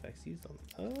resistance to effects used on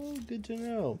them. Oh, good to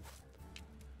know.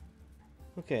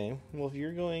 Okay, well if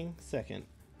you're going second,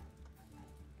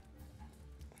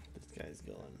 this guy's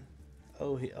going.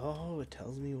 Oh, it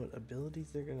tells me what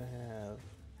abilities they're gonna have.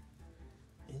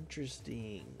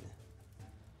 Interesting.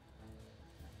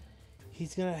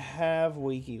 He's gonna have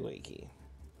Wakey Wakey,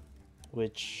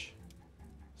 which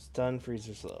stun, freeze,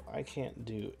 or slow. I can't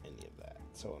do any of that.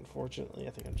 So unfortunately, I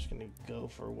think I'm just gonna go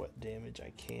for what damage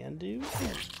I can do.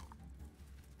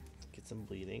 Get some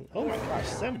bleeding. Oh my gosh,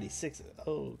 76.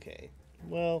 Okay.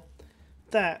 Well,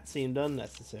 that seemed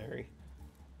unnecessary.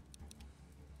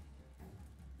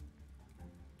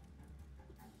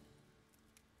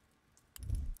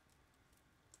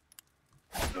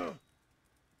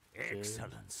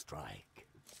 Excellent strike.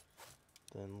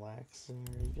 Then Laxer,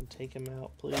 you can take him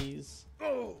out, please.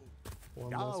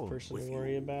 One less Down person to with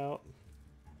worry you. about.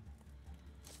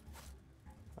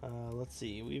 Let's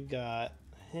see, we've got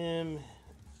him,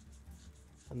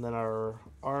 and then our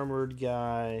armored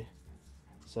guy.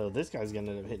 So this guy's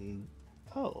gonna end up hitting.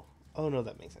 Oh no,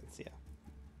 that makes sense. Yeah.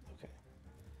 Okay.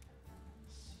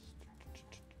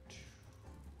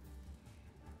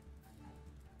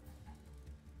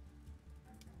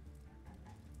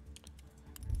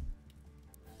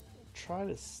 Try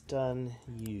to stun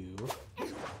you.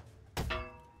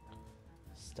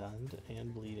 Stunned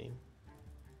and bleeding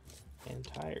and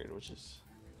tired, which is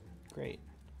great.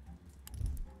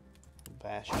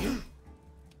 Bash you.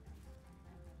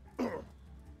 And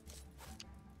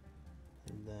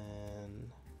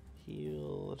then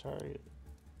heal a target.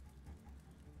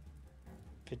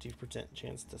 50%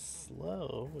 chance to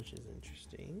slow, which is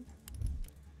interesting.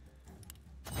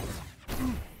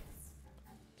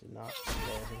 Did not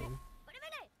slow him.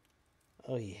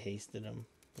 Oh, he hasted him,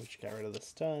 which got rid of the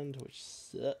stunned, which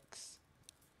sucks.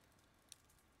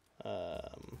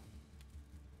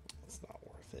 It's not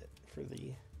worth it for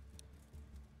the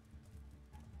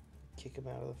kick him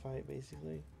out of the fight,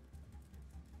 basically.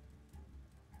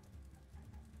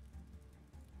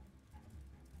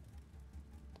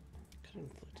 Could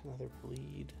inflict another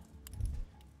bleed,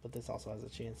 but this also has a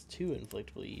chance to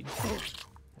inflict bleed,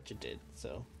 which it did,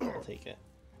 so I'll take it.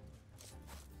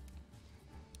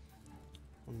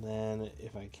 And then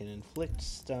if I can inflict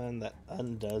stun, that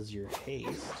undoes your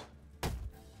haste. It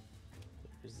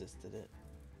resisted it.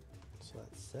 So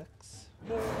that's 6.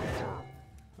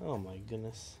 Oh my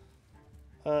goodness.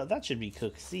 That should be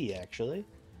Cook C, actually.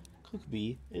 Cook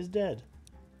B is dead.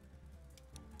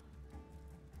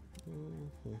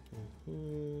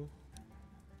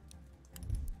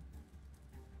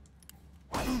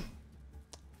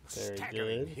 Very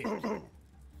good.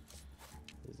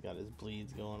 He's got his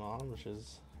bleeds going on, which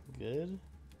is good.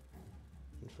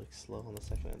 Inflict slow on the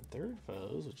second and third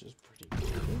foes, which is pretty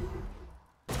good.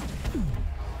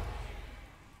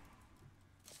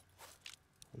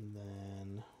 And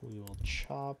then we will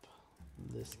chop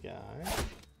this guy.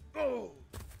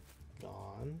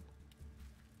 Gone.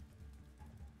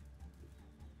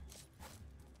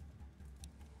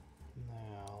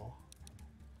 Now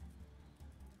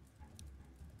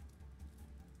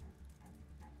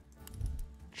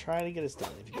try to get a stun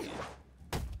if you can.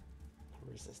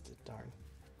 Resisted, darn.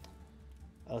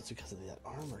 Oh, it's because of that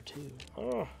armor too.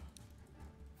 Oh.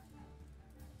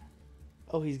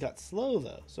 Oh, he's got slow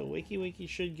though, so Wakey Wakey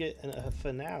should get a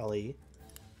finale.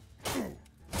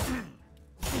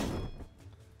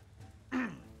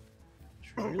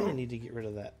 We really need to get rid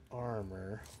of that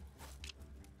armor.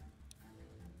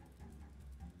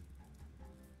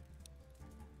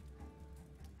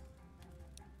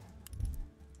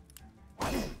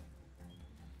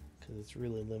 Because it's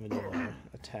really limiting our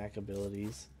attack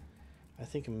abilities. I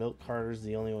think Milk Carter's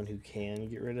the only one who can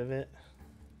get rid of it.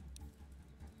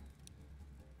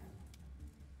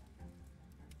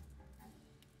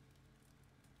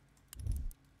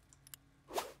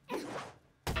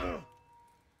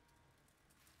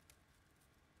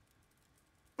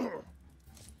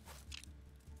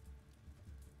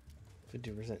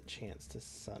 Chance to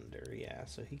sunder, yeah,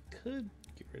 so he could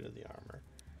get rid of the armor.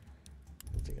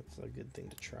 I think it's a good thing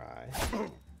to try.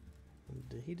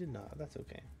 He did not, that's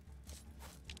okay.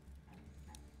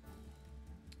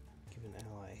 Give an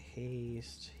ally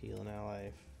haste, heal an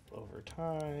ally over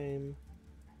time.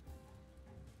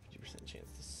 50%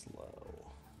 chance to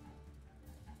slow.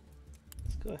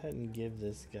 Let's go ahead and give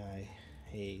this guy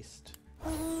haste.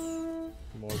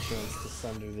 More chance to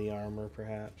sunder the armor,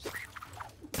 perhaps.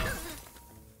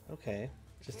 Okay,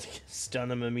 just to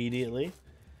stun him immediately.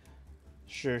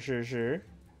 Sure.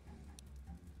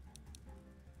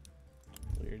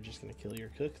 Well, you're just gonna kill your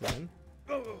cook then.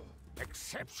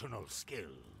 Exceptional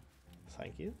skill.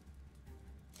 Thank you.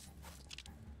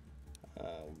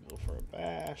 We'll go for a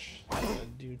bash. Not gonna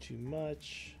do too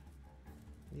much.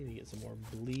 Need to get some more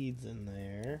bleeds in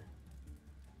there.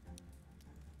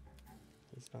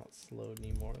 He's not slowed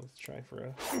anymore. Let's try for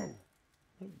a...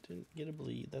 Oh, didn't get a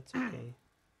bleed. That's okay.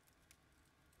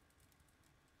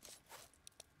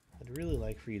 I'd really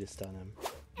like for you to stun him.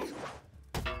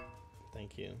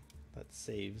 Thank you. That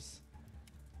saves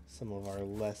some of our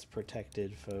less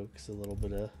protected folks a little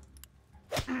bit of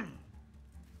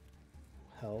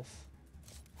health.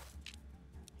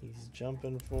 He's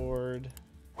jumping forward.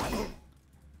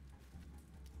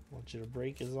 Want you to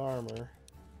break his armor.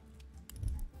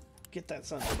 Get that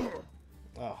son. Oh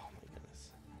my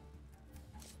goodness.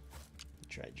 You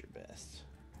tried your best.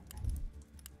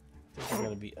 I think we're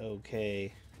gonna be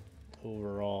okay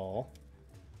overall.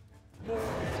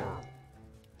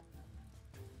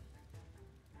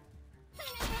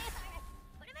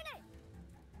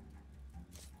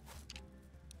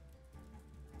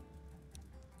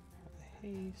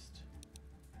 Haste.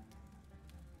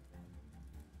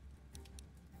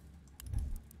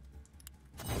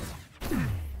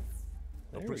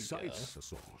 A precise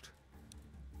assault.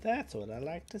 That's what I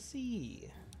like to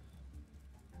see.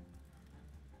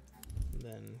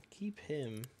 Then keep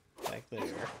him back there.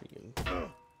 You can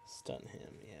stun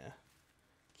him, yeah.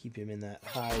 Keep him in that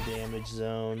high damage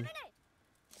zone.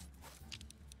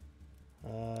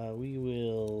 We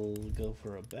will go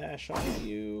for a bash on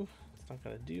you. It's not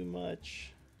gonna do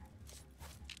much.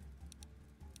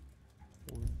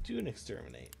 We'll do an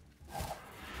exterminate.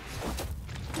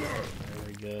 There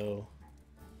we go.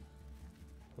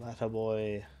 Latta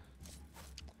boy.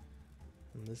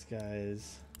 And this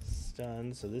guy's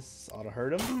stunned, so this ought to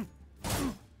hurt him.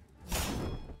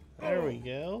 There we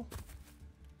go.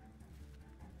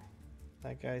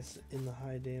 That guy's in the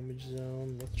high damage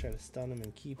zone. Let's try to stun him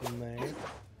and keep him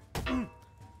there.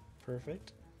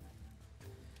 Perfect.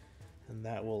 And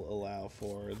that will allow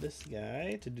for this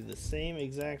guy to do the same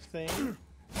exact thing.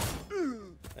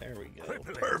 There we go.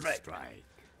 Perfect. Strike.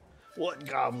 What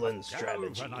goblin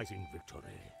strategy? Galvanizing victory.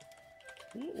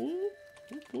 Whoop, whoop,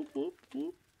 whoop, whoop, whoop,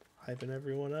 whoop. Hyping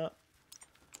everyone up.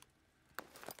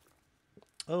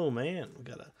 Oh man, we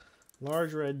got a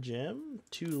Large red gem,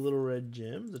 2 little red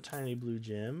gems, a tiny blue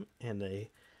gem, and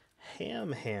a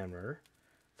ham hammer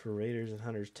for raiders and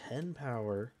hunters. 10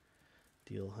 power,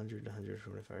 deal 100 to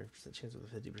 125% chance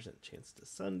with a 50% chance to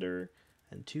sunder,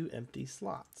 and 2 empty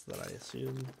slots that I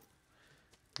assume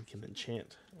we can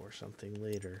enchant or something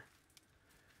later.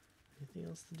 Anything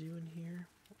else to do in here?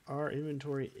 Our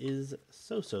inventory is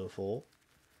so full.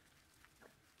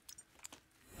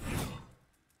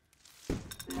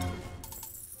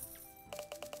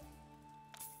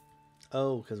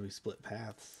 Oh, because we split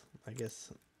paths. I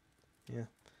guess, yeah.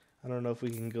 I don't know if we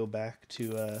can go back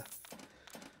to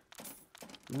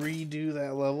redo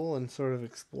that level and sort of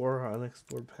explore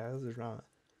unexplored paths or not.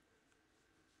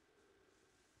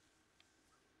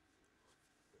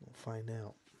 We'll find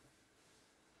out.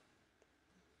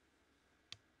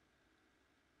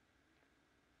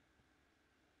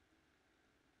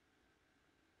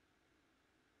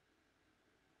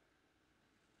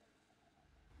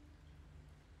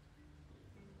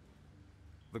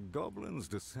 The goblins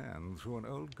descend through an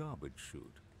old garbage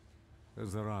chute.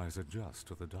 As their eyes adjust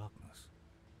to the darkness,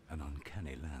 an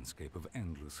uncanny landscape of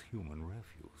endless human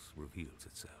refuse reveals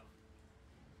itself.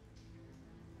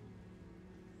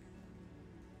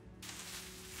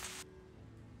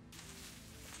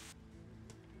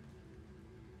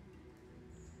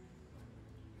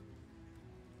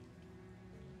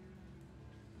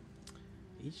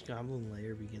 Each goblin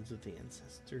lair begins with the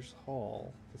Ancestors'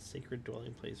 Hall, the sacred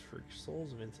dwelling place for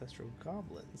souls of ancestral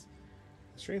goblins.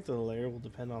 The strength of the lair will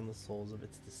depend on the souls of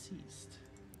its deceased.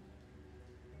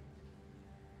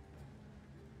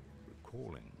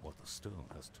 Recalling what the stone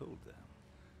has told them,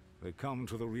 they come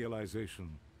to the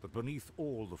realization that beneath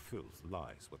all the filth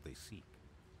lies what they seek.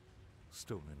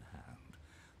 Stone in hand,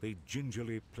 they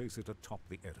gingerly place it atop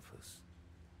the edifice.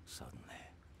 Suddenly,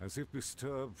 as if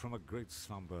disturbed from a great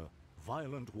slumber,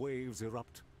 violent waves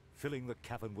erupt, filling the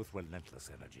cavern with relentless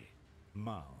energy.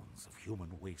 Mounds of human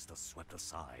waste are swept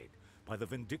aside by the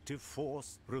vindictive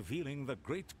force, revealing the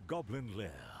great goblin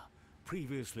lair,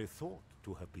 previously thought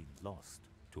to have been lost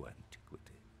to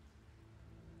antiquity.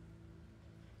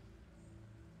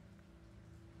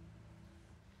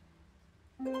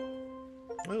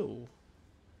 Oh.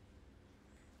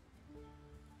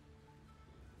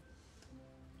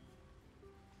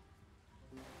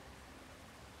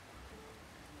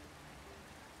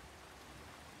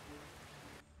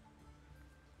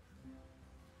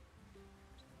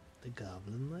 The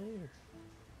Goblin Lair.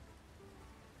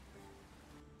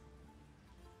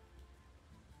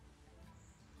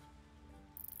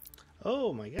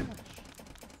 Oh my gosh.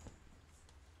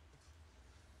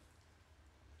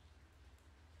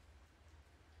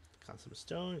 Got some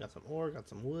stone, got some ore, got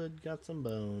some wood, got some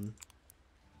bone.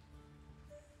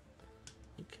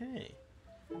 Okay.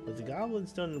 With the goblin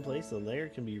stone in place, the lair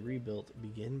can be rebuilt.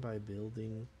 Begin by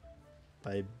building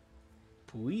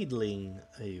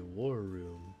a war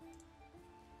room.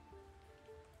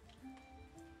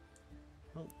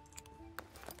 Oh.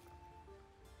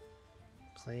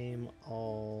 Claim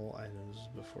all items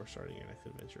before starting your next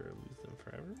adventure or lose them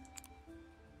forever.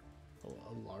 Oh,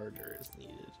 a larder is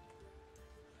needed.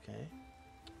 Okay.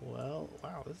 Well,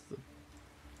 wow, this is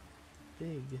a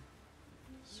big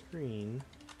screen.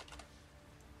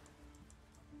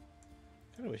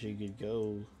 Kind of wish you could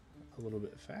go a little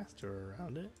bit faster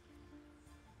around it.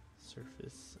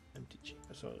 Surface empty chamber.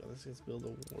 So let's build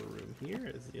a war room here.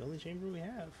 It's the only chamber we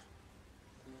have.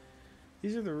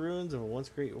 These are the ruins of a once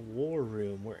great war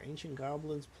room where ancient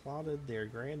goblins plotted their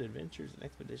grand adventures and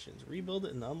expeditions. Rebuild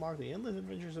it and unlock the endless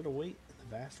adventures that await in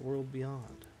the vast world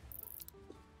beyond.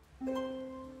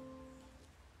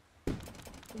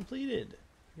 Completed.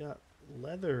 We got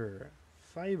leather,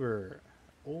 fiber,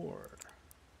 ore.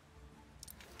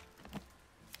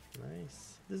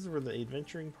 Nice. This is where the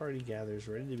adventuring party gathers,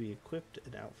 ready to be equipped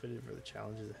and outfitted for the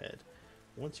challenges ahead.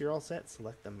 Once you're all set,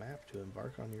 select the map to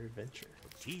embark on your adventure.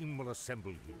 The team will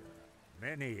assemble here.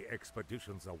 Many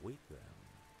expeditions await them.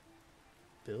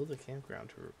 Build a campground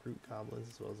to recruit goblins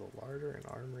as well as a larder and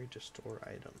armory to store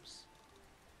items.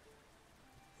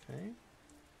 Okay.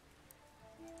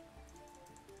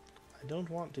 I don't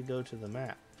want to go to the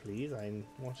map, please. I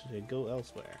wanted to go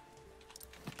elsewhere.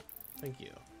 Thank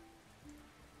you.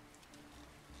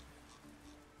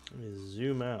 Let me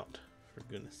zoom out, for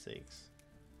goodness sakes.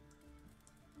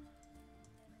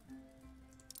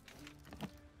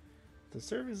 The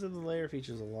surface of the lair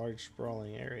features a large,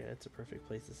 sprawling area. It's a perfect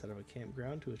place to set up a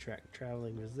campground to attract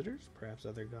traveling visitors. Perhaps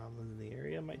other goblins in the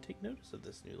area might take notice of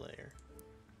this new lair.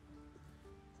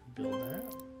 Build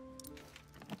that.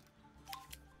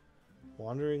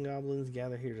 Wandering goblins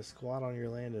gather here to squat on your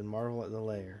land and marvel at the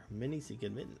lair. Many seek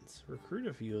admittance. Recruit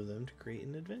a few of them to create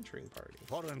an adventuring party.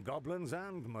 Foreign goblins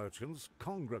and merchants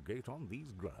congregate on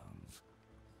these grounds.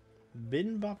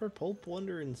 Bin Bopper, Pulp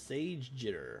Wonder, and Sage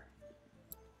Jitter.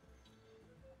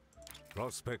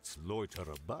 Prospects loiter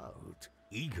about,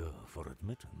 eager for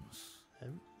admittance.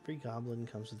 Every goblin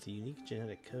comes with a unique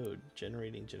genetic code,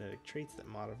 generating genetic traits that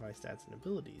modify stats and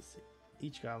abilities.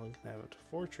 Each goblin can have up to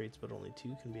 4 traits, but only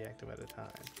 2 can be active at a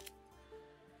time.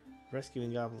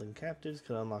 Rescuing goblin captives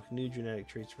can unlock new genetic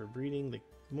traits for breeding. The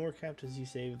more captives you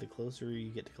save, the closer you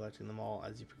get to collecting them all.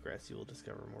 As you progress, you will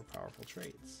discover more powerful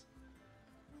traits.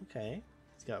 Okay,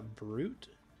 it's got Brute,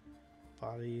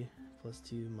 Body,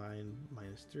 +2, Mind,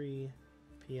 -3,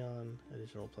 Peon,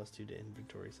 additional +2 to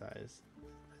inventory size,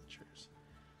 Adventures.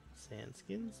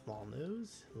 Sandskin, small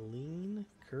nose, lean,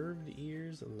 curved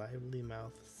ears, lively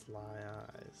mouth, sly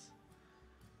eyes.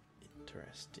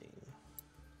 Interesting.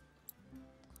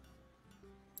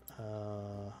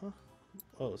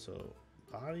 Oh, so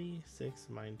body 6,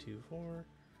 mind 2, 4,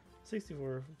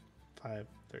 64, 5,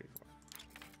 34.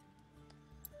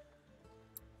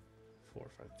 4,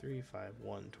 5, 3, 5,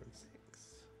 1,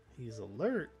 26. He's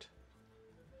alert.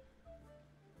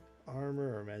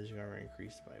 Armor or magic armor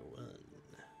increased by 1.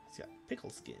 He's got pickle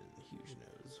skin, huge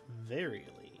nose, very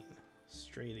lean,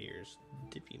 straight ears,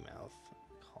 dippy mouth,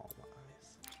 calm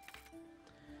eyes.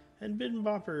 And Bin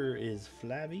Bopper is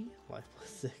flabby, life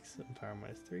 +6, and power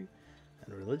 -3,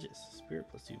 and religious, spirit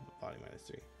 +2, body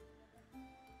 -3.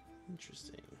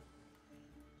 Interesting.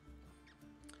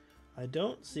 I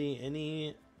don't see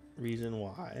any reason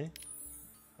why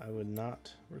I would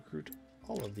not recruit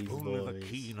all of these Only boys. the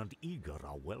keen and eager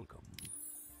are welcome.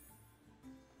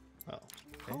 Oh,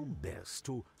 okay. How best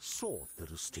to sort the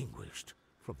distinguished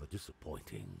from the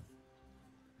disappointing?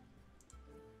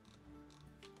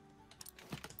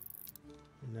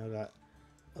 We now got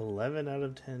 11 out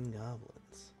of 10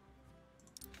 goblins.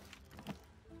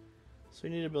 So we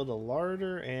need to build a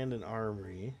larder and an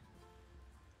armory.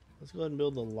 Let's go ahead and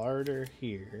build the larder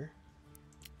here.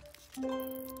 And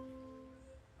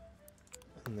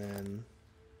then...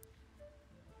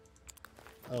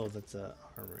 oh, that's a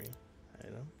armory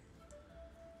item.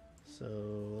 So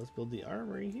let's build the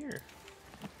armory here.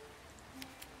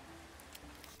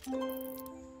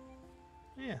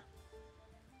 Yeah.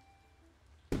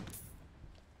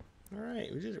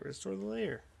 Alright, we did it. Restore the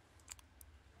layer.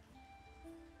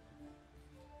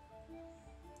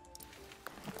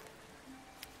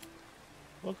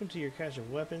 Welcome to your cache of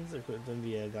weapons. Equip them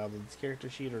via a Goblin's character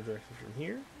sheet or directly from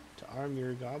here. To arm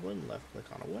your goblin, left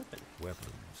click on a weapon.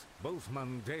 Weapons, both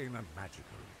mundane and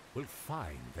magical, will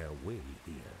find their way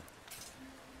here.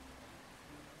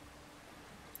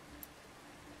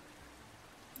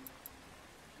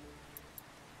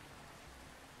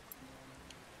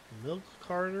 Milk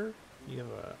carter. You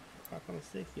have a rock on a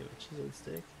stick. You have a chiseled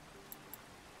stick.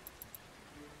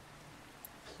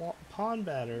 Pawn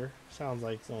batter sounds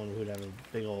like someone who would have a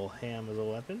big old ham as a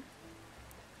weapon.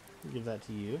 I'll give that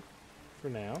to you for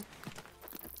now.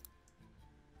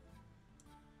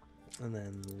 And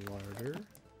then larder.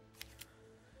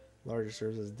 Larder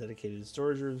serves as a dedicated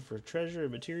storage room for treasure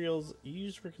and materials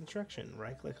used for construction.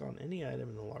 Right click on any item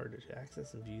in the larder to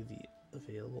access and view the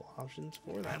available options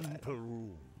for that Ample item.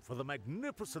 room for the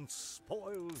magnificent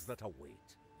spoils that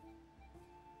await.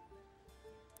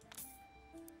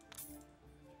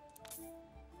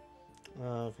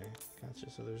 Okay, gotcha.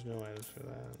 So there's no items for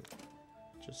that.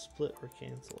 Just split or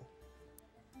cancel.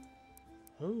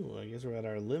 Oh, I guess we're at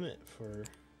our limit for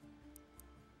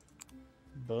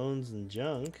bones and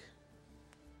junk.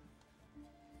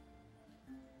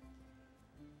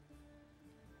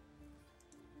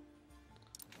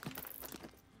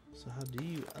 So how do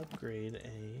you upgrade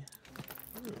a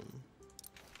room?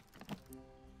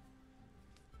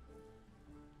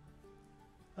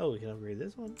 Oh, we can upgrade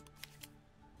this one.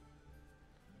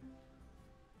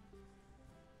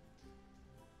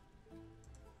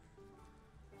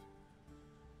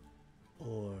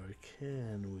 Or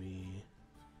can we?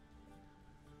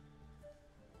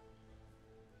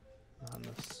 Not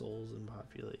enough souls in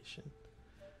population.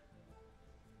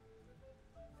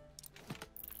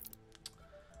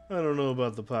 I don't know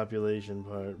about the population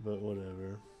part, but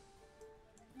whatever.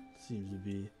 Seems to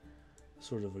be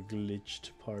sort of a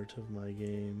glitched part of my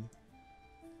game.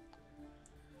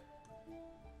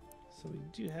 So we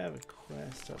do have a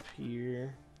quest up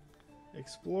here.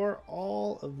 Explore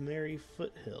all of Merry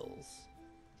Foothills.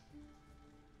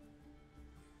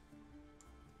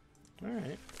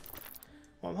 Alright.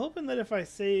 Well, I'm hoping that if I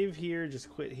save here, just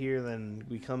quit here, then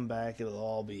we come back, it'll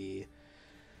all be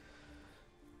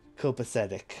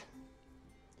copacetic.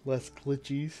 Less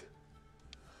glitchies.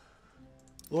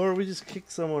 Or we just kick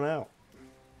someone out.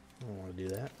 I don't want to do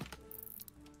that.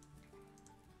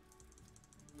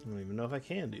 I don't even know if I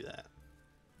can do that.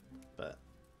 But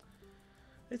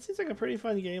it seems like a pretty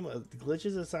fun game.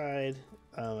 Glitches aside,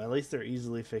 at least they're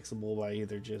easily fixable by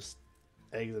either just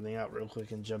exiting out real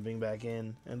quick and jumping back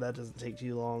in, and that doesn't take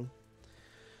too long.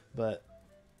 But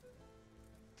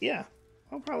yeah,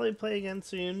 I'll probably play again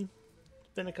soon.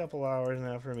 It's been a couple hours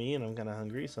now for me, and I'm kind of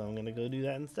hungry, so I'm going to go do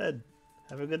that instead.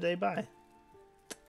 Have a good day. Bye.